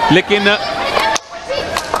 लेकिन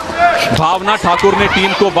भावना ठाकुर ने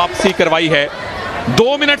टीम को वापसी करवाई है।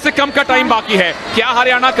 2 मिनट से कम का टाइम बाकी है। क्या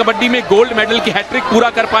हरियाणा कबड्डी में गोल्ड मेडल की हैट्रिक पूरा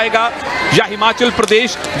कर पाएगा, या हिमाचल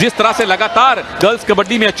प्रदेश जिस तरह से लगातार गर्ल्स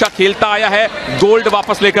कबड्डी में अच्छा खेलता आया है, गोल्ड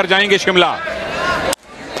वापस लेकर जाएंगे Shimla.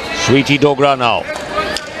 Sweetie Dogra now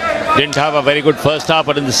didn't have a very good first half,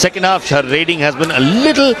 but in the second half her raiding has been a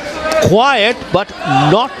little quiet but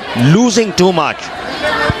not losing too much.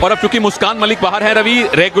 और अब क्योंकि मुस्कान मलिक बाहर है रवि,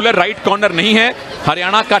 रेगुलर राइट कॉर्नर नहीं है,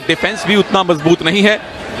 हरियाणा का डिफेंस भी उतना मजबूत नहीं है,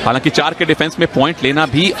 हालांकि 4 के डिफेंस में पॉइंट लेना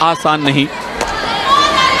भी आसान नहीं।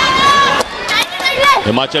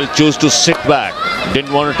 Himachal choose to sit back,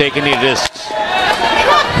 didn't want to take any risks.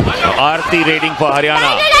 Aarti raiding for Haryana.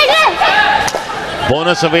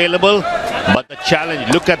 Bonus available, but the challenge,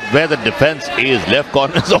 look at where the defense is. Left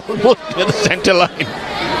corner is almost near the center line.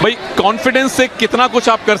 भाई confidence से कितना कुछ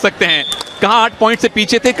आप कर सकते हैं। कहां 8 point से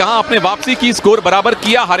पीछे थे, कहां आपने वापसी की, स्कोर बराबर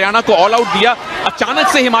किया, हरियाणा को ऑल आउट दिया। अचानक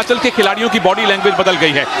से हिमाचल के खिलाड़ियों की बॉडी लैंग्वेज बदल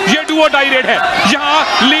गई है। ये डू और डाई रेड है,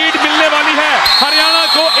 यहां लीड मिलने वाली है। हरियाणा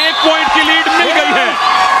को 1 पॉइंट की लीड मिल गई है।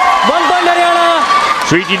 1 point Haryana.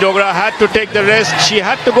 Sweetie Dogra had to take the risk. She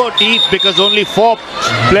had to go deep because only 4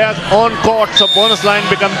 players on court, so bonus line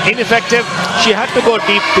becomes ineffective. She had to go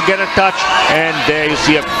deep to get a touch, and there you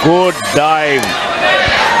see a good dive.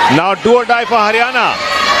 Now do or die for Haryana.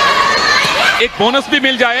 एक bonus भी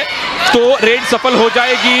मिल जाए तो red सफल हो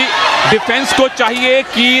जाएगी। Defence को चाहिए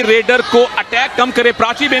कि रेडर को अटैक कम करे।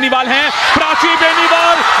 प्राची बेनीवाल हैं, प्राची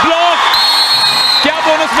बेनीवाल ब्लॉक। क्या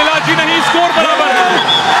बोनस मिला? जी नहीं, स्कोर बराबर।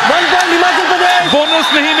 1 point हिमाचल प्रदेश।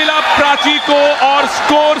 बोनस नहीं मिला प्राची को और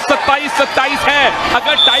स्कोर 27-27 है।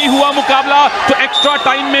 अगर टाई हुआ मुकाबला तो एक्स्ट्रा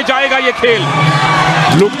टाइम में जाएगा ये खेल।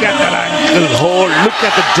 Look at that ankle hold. Look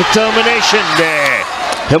at the determination there.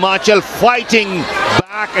 Himachal fighting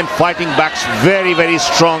back and fighting back very, very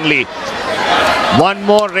strongly. One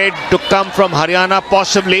more raid to come from Haryana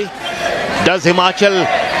possibly. Does Himachal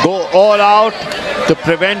go all out to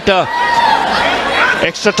prevent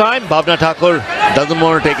extra time? Bhavna Thakur doesn't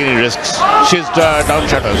want to take any risks. She's down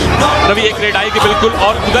shutters. Ravi एक red आएगी बिल्कुल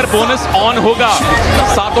और उधर bonus on होगा।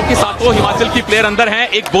 सातों की सातों हिमाचल की प्लेयर अंदर हैं।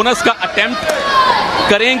 एक बोनस का अटेम्प्ट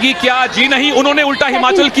करेंगी क्या? जी नहीं, उन्होंने उल्टा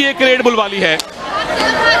हिमाचल की एक रेड बुलवा ली है।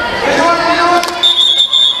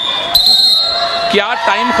 क्या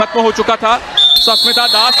टाइम खत्म हो चुका था? सस्मिता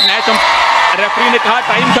दास, मैच रेफरी ने कहा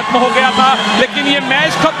टाइम खत्म हो गया था, लेकिन ये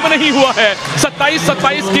मैच खत्म नहीं हुआ है।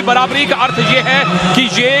 27-27 की बराबरी का अर्थ ये है कि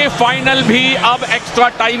ये फाइनल भी अब एक्स्ट्रा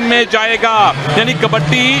टाइम में जाएगा। यानी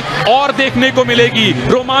कबड्डी और देखने को मिलेगी,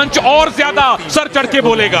 रोमांच और ज्यादा सर चढ़ के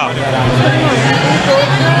बोलेगा।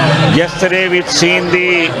 Yesterday we've seen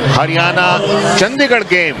the Haryana Chandigarh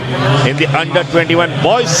game in the under-21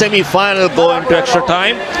 boys semi-final go into extra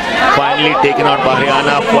time. Finally taken out by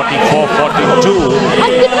Haryana 44-42.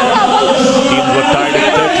 Teams were tied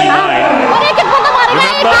at 39.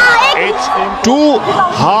 Remember, it's 2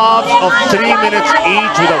 halves of 3 minutes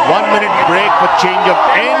each with a 1-minute break for change of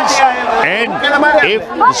ends. And if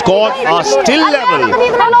the scores are still level,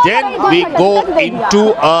 then we go into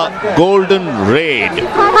a golden raid.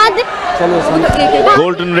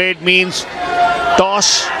 Golden raid means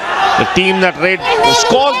toss. The team that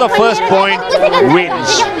scores the first point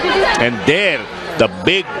wins. And there, the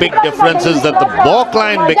big difference is that the balk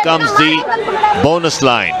line becomes the bonus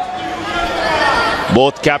line.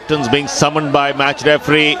 Both captains being summoned by match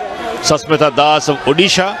referee Sasmita Das of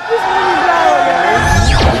Odisha.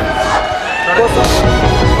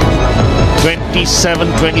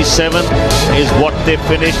 27-27 is what they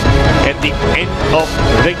finished at the end of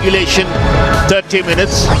regulation. 30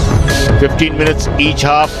 minutes, 15 minutes each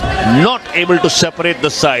half. Not able to separate the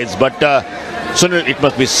sides, but Sunil, it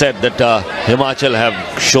must be said that Himachal have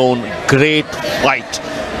shown great fight.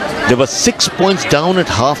 They were 6 points down at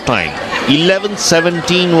halftime.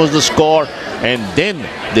 11-17 was the score, and then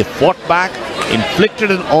they fought back, inflicted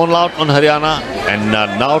an all-out on Haryana, and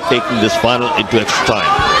are now taking this final into extra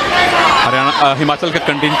time. Haryana Himachal का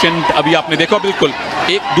contingent अभी आपने देखा बिल्कुल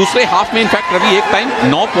एक दूसरे half में in fact Ravi एक time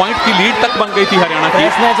 9 point की लीड तक बन गई थी हरियाणा की,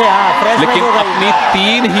 लेकिन अपनी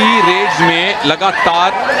 3 ही रेड्स में लगातार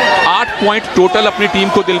 8 पॉइंट टोटल अपनी टीम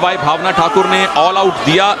को दिलवाए। भावना ठाकुर ने ऑल आउट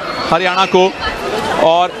दिया हरियाणा को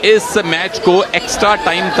और इस मैच को एक्स्ट्रा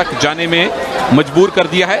टाइम तक जाने में मजबूर कर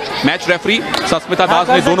दिया है। मैच रेफरी सस्मिता दास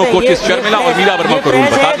ने दोनों कोचेस शर्मिला और मीरा वर्मा को रूल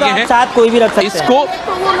बता दिए हैं। इसको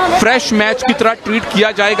फ्रेश मैच की तरह ट्रीट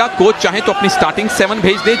किया जाएगा। कोच चाहे तो अपनी स्टार्टिंग 7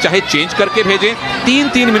 भेज दे, चाहे चेंज करके भेजें।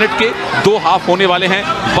 3-3 मिनट के 2 हाफ होने वाले हैं,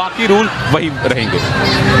 बाकी रूल वही रहेंगे।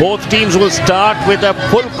 Both teams will start with a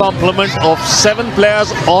full complement of 7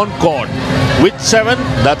 players on court. Which 7?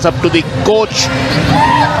 That's up to the coach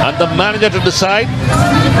and the manager to decide.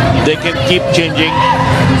 They can keep changing.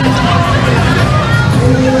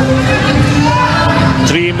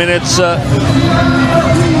 3 minutes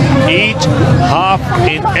each half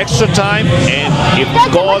in extra time, and if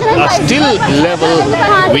scores are still level,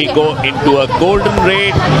 we go into a golden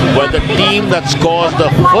raid where the team that scores the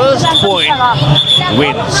first point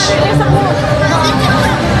wins.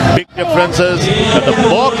 Big differences, and the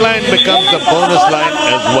balk line becomes the bonus line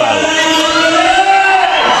as well.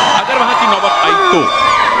 अगर वहां की नौबत आई तो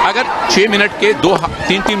अगर 6 minute के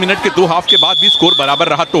 3 minute के 2 half के बाद भी स्कोर बराबर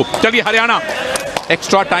रहा तो। चलिए हरियाणा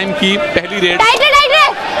एक्स्ट्रा टाइम की पहली रेड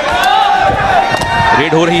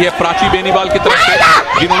हो रही है प्राची बेनीवाल की तरफ से,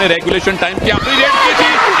 जिन्होंने रेगुलेशन टाइम की आखिरी रेड की थी।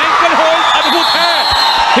 एंकल होल्ड अद्भुत है,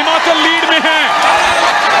 हिमाचल लीड में है।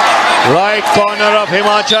 Right corner of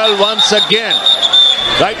Himachal once again.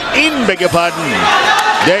 Right in, beg your pardon.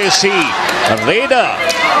 There you see a raider.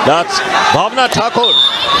 That's Bhavna Thakur.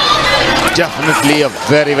 Definitely a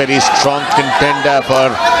very, very strong contender for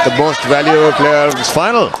the most valuable player of this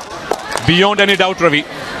final. Beyond any doubt, Ravi,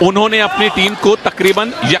 उन्होंने अपनी team को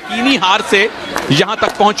तकरीबन यकीनी हार से यहां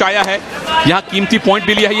तक पहुंचाया है। यहां कीमती पॉइंट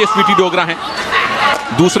भी लिया है ये स्वीटी डोगरा हैं।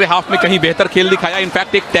 दूसरे हाफ में कहीं बेहतर खेल दिखाया,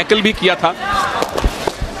 इनफैक्ट एक टैकल भी किया था।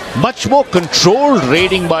 Much more controlled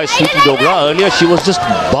raiding by Sweetie Dogra. Earlier she was just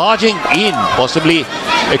barging in, possibly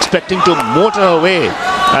expecting to motor her way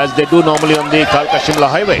as they do normally on the Kalka-Shimla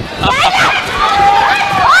highway.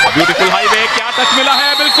 Beautiful highway, क्या touch मिला है?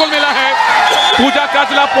 बिल्कुल मिला है। पूजा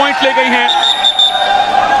Kajla point ले गई हैं।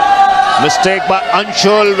 Mistake by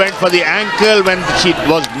Anshul, went for the ankle when she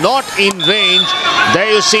was not in range.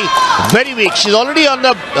 There you see, very weak. She's already on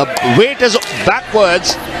the weight is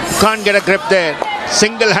backwards. Can't get a grip there.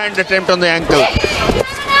 Single hand attempt on the ankle.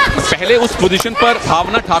 पहले उस position पर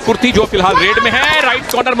भावना ठाकुर थी जो फिलहाल red में है।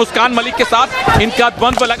 Right corner मुस्कान मलिक के साथ इनका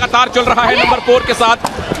द्वंद्व लगातार चल रहा है नंबर 4 के साथ।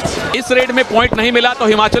 इस रेड में पॉइंट नहीं मिला तो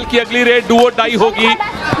हिमाचल की अगली रेड डू और डाई होगी,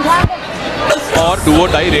 और डू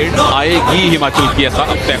और डाई रेड आएगी हिमाचल की, ऐसा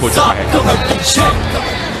अब तय हो चुका है।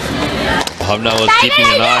 Bhavna was keeping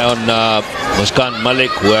an eye on Muskan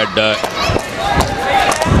Malik, who had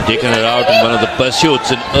taken her out in one of the pursuits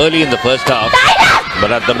early in the first half,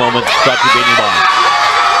 but at the moment Prachi Benibal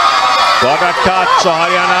got a touch, so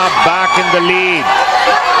Haryana back in the lead,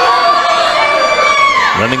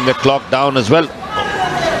 running the clock down as well.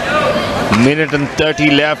 Minute and 30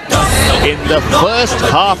 left in the first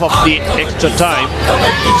half of the extra time.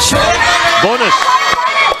 Bonus,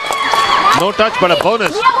 no touch but a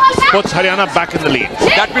bonus puts Haryana back in the lead.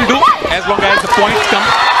 That will do as long as the points come.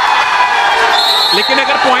 लेकिन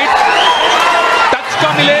अगर point touch का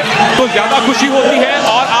मिले तो ज्यादा खुशी होती है,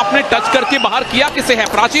 और आपने टच करके बाहर किया किसे है?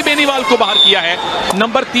 प्राची बेनीवाल को बाहर किया है।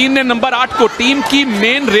 नंबर 3 ने नंबर 8 को, टीम की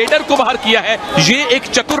मेन रेडर को बाहर किया है। ये एक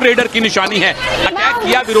चतुर रेडर की निशानी है। अटैक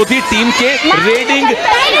किया विरोधी टीम के रेडिंग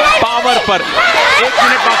पावर पर। 1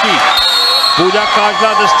 मिनट बाकी। Pooja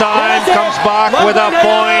Kajla this time comes back with a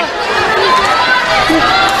point.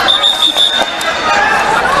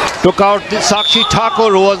 Took out Sakshi Thakur,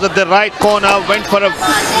 who was at the right corner, went for a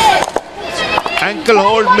ankle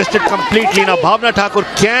hold, missed it completely. Now Bhavna Thakur,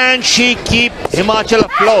 can she keep Himachal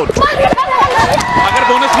afloat? अगर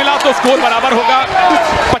bonus मिला तो score बराबर होगा।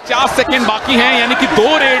 50 second बाकी हैं, यानी कि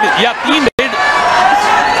 2 red या 3 रेड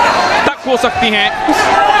तक हो सकती हैं।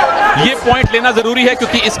 ये पॉइंट लेना जरूरी है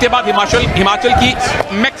क्योंकि इसके बाद हिमाचल की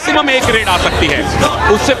मैक्सिमम 1 रेड आ सकती है।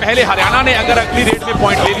 उससे पहले हरियाणा ने अगर अगली रेड में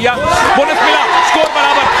पॉइंट ले लिया, बोनस मिला, स्कोर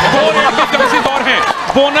बराबर, 2 रेड की जबरदस्त दौर है।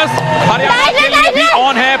 बोनस हरियाणा के लिए भी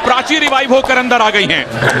ऑन है। प्राची रिवाइव होकर अंदर आ गई हैं।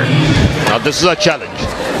 Now this is a challenge.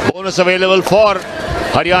 Bonus available for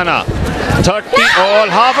Haryana. 30 all,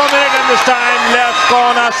 half a minute, and this time left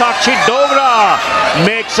corner Sakshi Dogra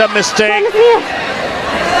makes a mistake.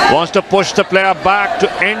 Wants to push the player back to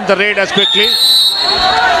end the raid as quickly.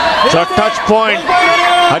 So touch point.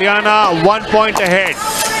 Haryana 1 point ahead.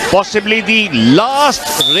 Possibly the last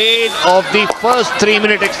raid of the first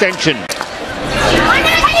 3-minute extension.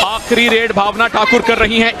 आखिरी red भावना ठाकुर कर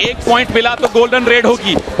रही हैं। 1 point मिला तो golden red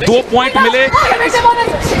होगी। 2 point मिले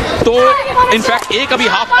तो in fact एक अभी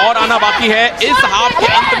हाफ और आना बाकी है। इस हाफ के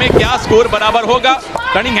अंत में क्या स्कोर बराबर होगा?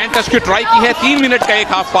 रनिंग हैंड टच की ट्राई की है। 3 मिनट का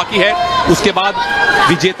एक हाफ बाकी है, उसके बाद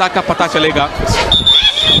विजेता का पता चलेगा।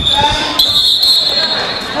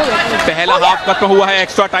 पहला हाफ खत्म हुआ है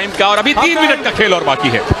एक्स्ट्रा टाइम का, और अभी 3 मिनट का खेल और बाकी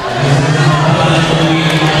है।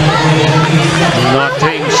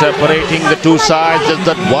 Nothing separating the two sides, just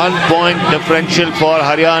that 1 point differential for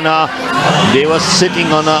Haryana. They were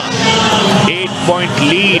sitting on a 8-point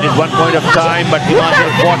lead at one point of time, but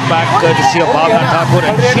Himachal fought back courtesy of Bhavna Thakur,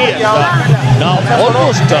 and she has now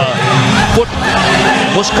almost put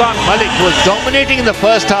Muskan Malik, who was dominating in the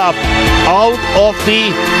first half, out of the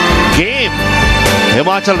game.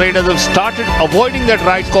 Himachal Raiders have started avoiding that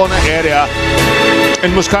right corner area,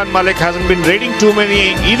 and Muskan Malik hasn't been raiding too many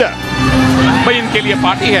either. भाई इनके लिए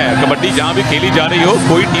party है। कबड्डी जहां भी खेली जा रही हो,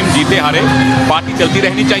 कोई टीम जीते हारे, पार्टी चलती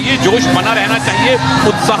रहनी चाहिए, जोश बना रहना चाहिए,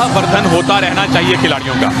 उत्साह वर्धन होता रहना चाहिए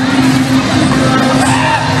खिलाड़ियों का।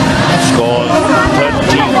 Score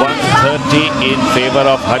 31-30 in favor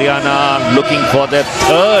of Haryana, looking for their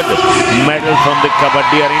third medal from the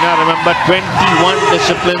Kabaddi arena. Remember, 21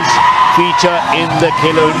 disciplines feature in the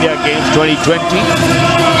Khelo India Games 2020.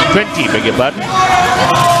 20, beg your pardon.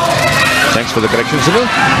 Thanks for the correction, Sunil.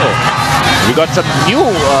 We got some new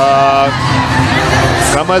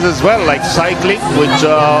comers as well, like cycling, which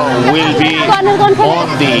will be on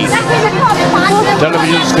the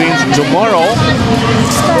television screens tomorrow,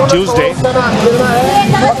 Tuesday.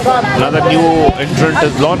 Another new entrant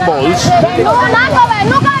is lawn bowls,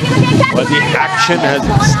 but the action has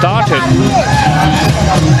started.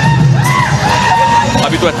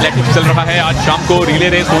 अभी तो athletics चल रहा है। आज शाम को relay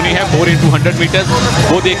race होनी है 4x100 मीटर्स,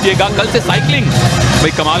 वो देखिएगा। कल से साइकिलिंग,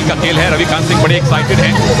 भाई कमाल का खेल है। रविकांत सिंह बड़े एक्साइटेड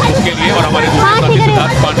हैं उसके लिए, और हमारे दूसरे साथी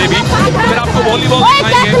सिद्धार्थ पांडे भी। फिर आपको वॉलीबॉल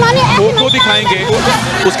दिखाएंगे, खो-खो दिखाएंगे,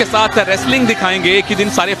 उसके साथ रेसलिंग दिखाएंगे। एक ही दिन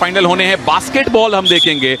सारे फाइनल होने हैं। बास्केटबॉल हम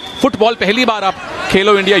देखेंगे, फुटबॉल पहली बार आप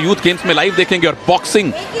खेलो इंडिया यूथ गेम्स में लाइव देखेंगे, और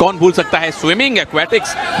बॉक्सिंग कौन भूल सकता है। स्विमिंग,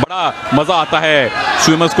 एक्वेटिक्स, बड़ा मजा आता है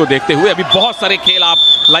स्विमर्स को देखते हुए। अभी बहुत सारे खेल आप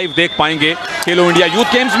लाइव देख पाएंगे खेलो इंडिया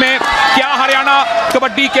यूथ गेम्स में। क्या हरियाणा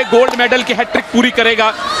कबड्डी के गोल्ड मेडल की हैट्रिक पूरी करेगा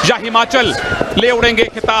या हिमाचल ले उड़ेंगे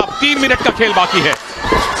खिताब? 3 मिनट का खेल बाकी है।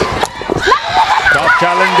 Top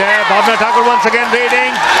challenge there. Bhavna Thakur once again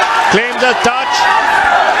leading, claims a touch.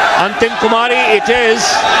 Antim Kumari, it is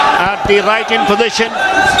at the right in position.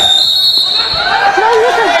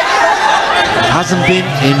 Hasn't been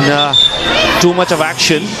in too much of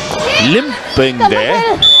action. Limping there.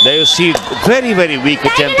 There you see, very weak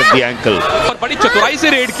attempt at the ankle. और बड़ी चतुराई से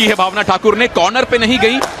red की है भावना ठाकुर ने। Corner पे नहीं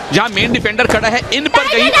गई जहां मेन डिफेंडर खड़ा है, इन पर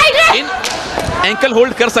गई। इन एंकल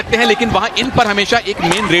होल्ड कर सकते हैं, लेकिन वहां इन पर हमेशा एक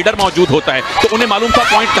मेन रेडर मौजूद होता है, तो उन्हें मालूम था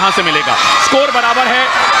पॉइंट कहां से मिलेगा। स्कोर बराबर है,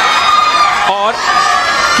 और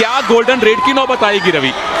क्या गोल्डन रेड की नौबत आएगी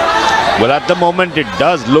Ravi? Well, at the moment it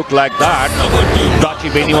does look like that. Prachi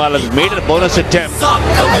Beniwal has made a bonus attempt.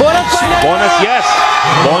 Bonus, yes.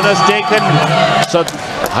 Bonus taken. So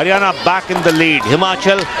Haryana back in the lead.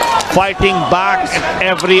 Himachal fighting back at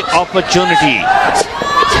every opportunity.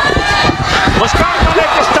 Muskan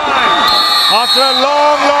Malik this time, after a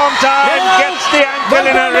long time, gets the ankle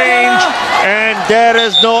in a range, and there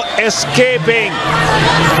is no escaping.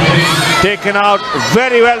 Taken out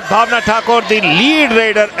very well, Bhavna Thakur, the lead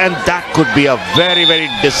raider, and that could be a very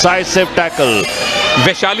decisive tackle.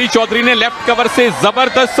 Vaishali Chaudhary ने left cover से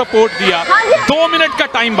जबरदस्त support दिया। 2 minute का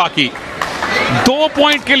time बाकी, 2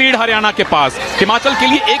 point की lead Haryana के पास। हिमाचल के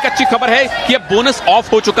लिए एक अच्छी खबर है कि अब बोनस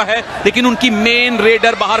ऑफ हो चुका है, लेकिन उनकी मेन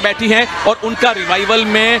रेडर बाहर बैठी हैं और उनका रिवाइवल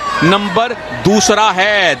में नंबर 2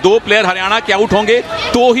 है। 2 प्लेयर हरियाणा के आउट होंगे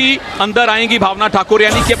तो ही अंदर आएंगी भावना ठाकुर,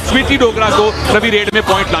 यानी कि अब स्वीटी डोगरा को रवि रेड में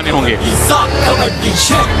पॉइंट लाने होंगे।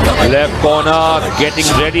 Left corner getting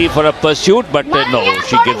ready for a pursuit, but no,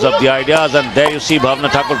 she gives up the ideas, and there you see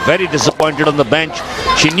Bhavna Thakur very disappointed on the bench.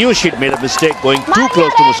 She knew she'd made a mistake going too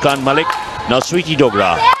close to Muskan Malik. Now Sweetie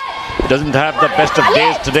Dogra doesn't have the best of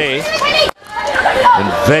days today, and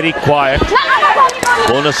very quiet.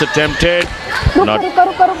 Bonus attempted,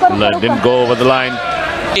 didn't go over the line.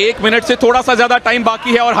 1 minute से थोड़ा सा ज्यादा time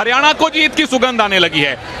बाकी है और हरियाणा को जीत की सुगंध आने लगी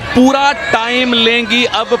है। पूरा टाइम लेंगी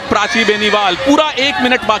अब प्राची बेनीवाल, पूरा 1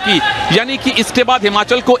 मिनट बाकी, यानी कि इसके बाद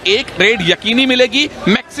हिमाचल को 1 रेड यकीनी मिलेगी,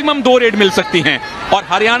 मैक्सिमम 2 रेड मिल सकती हैं, और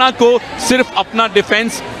हरियाणा को सिर्फ अपना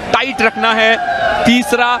डिफेंस टाइट रखना है।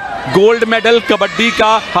 तीसरा गोल्ड मेडल कबड्डी का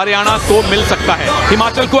हरियाणा को मिल सकता है।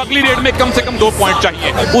 हिमाचल को अगली रेड में कम से कम 2 पॉइंट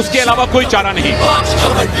चाहिए, उसके अलावा कोई चारा नहीं।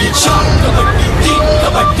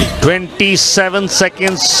 27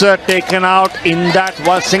 seconds taken out in that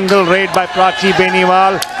one single raid by Prachi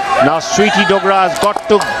Beniwal. Now Sweetie Dogra has got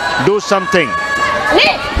to do something.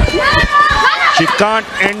 She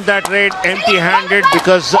can't end that raid empty-handed,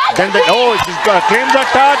 because then she's claims a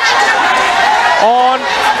touch on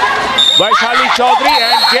Vaishali Chaudhary,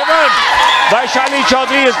 and given Vaishali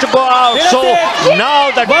Chaudhary is to go out. So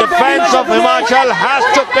now the defense of Himachal has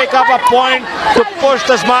to pick up a point to push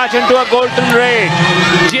this match into a golden raid.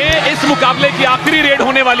 ये इस मुकाबले की आखिरी red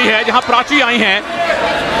होने वाली है जहां प्राची आई हैं।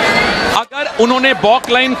 अगर उन्होंने बॉक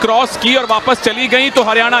लाइन क्रॉस की और वापस चली गई तो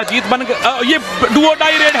हरियाणा जीत बन ये डुओ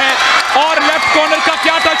डाई रेड है। और लेफ्ट कॉर्नर का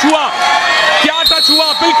क्या टच हुआ,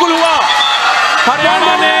 बिल्कुल हुआ।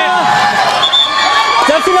 हरियाणा ने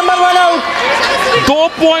जर्सी नंबर 1 आउट। 2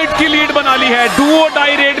 पॉइंट की लीड बना ली है। डुओ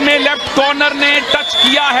डाई रेड में लेफ्ट कॉर्नर ने टच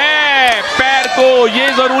किया है पैर को, ये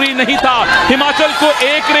जरूरी नहीं था। हिमाचल को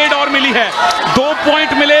 1 रेड और मिली है, 2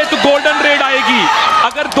 पॉइंट मिले तो गोल्डन रेड आएगी।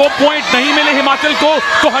 अगर 2 पॉइंट नहीं मिले हिमाचल को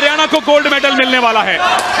तो हरियाणा को गोल्ड मेडल मिलने वाला है।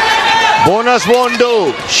 Bonus won't do.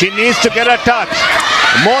 She needs to get a touch.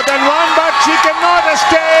 More than one, but she cannot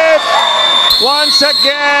escape. Once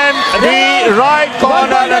again, the right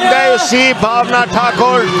corner, and there you see Bhavna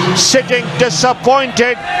Thakur sitting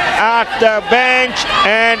disappointed at the bench,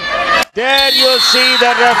 and there you see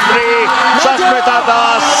the referee Susmita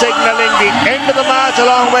Das signaling the end of the match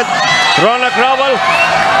along with Ronak Rawal.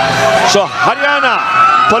 So Haryana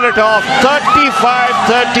pull it off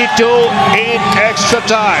 35-32 in extra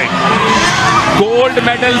time. Gold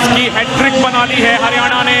medals की hat trick बना ली है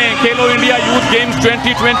हरियाणा ने खेलो India youth games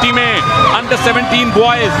 2020 में। Under 17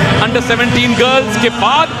 boys, under 17 girls के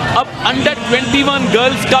बाद अब under 21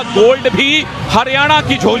 girls का gold भी हरियाणा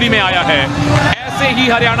की झोली में आया है। ऐसे ही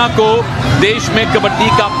हरियाणा को देश में कबड्डी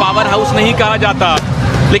का पावर हाउस नहीं कहा जाता,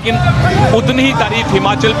 लेकिन उतनी ही तारीफ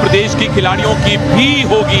हिमाचल प्रदेश की खिलाड़ियों की भी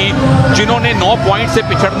होगी जिन्होंने 9 पॉइंट से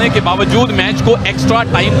पिछड़ने के बावजूद मैच को एक्स्ट्रा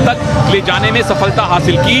टाइम तक ले जाने में सफलता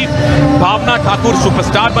हासिल की। भावना ठाकुर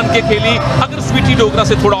सुपरस्टार बन के खेली। अगर स्वीटी डोगरा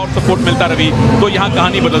से थोड़ा और सपोर्ट मिलता रवि तो यहाँ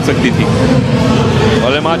कहानी बदल सकती थी।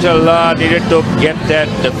 Well, Himachal needed to get their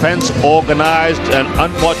defense organized, and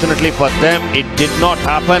unfortunately for them, it did not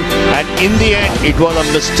happen. And in the end, it was a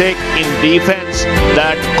mistake in defense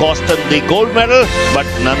that cost them the gold medal.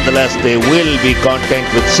 But nonetheless, they will be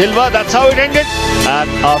content with silver. That's how it ended.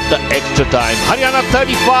 And after extra time, Haryana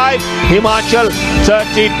 35, Himachal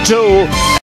 32.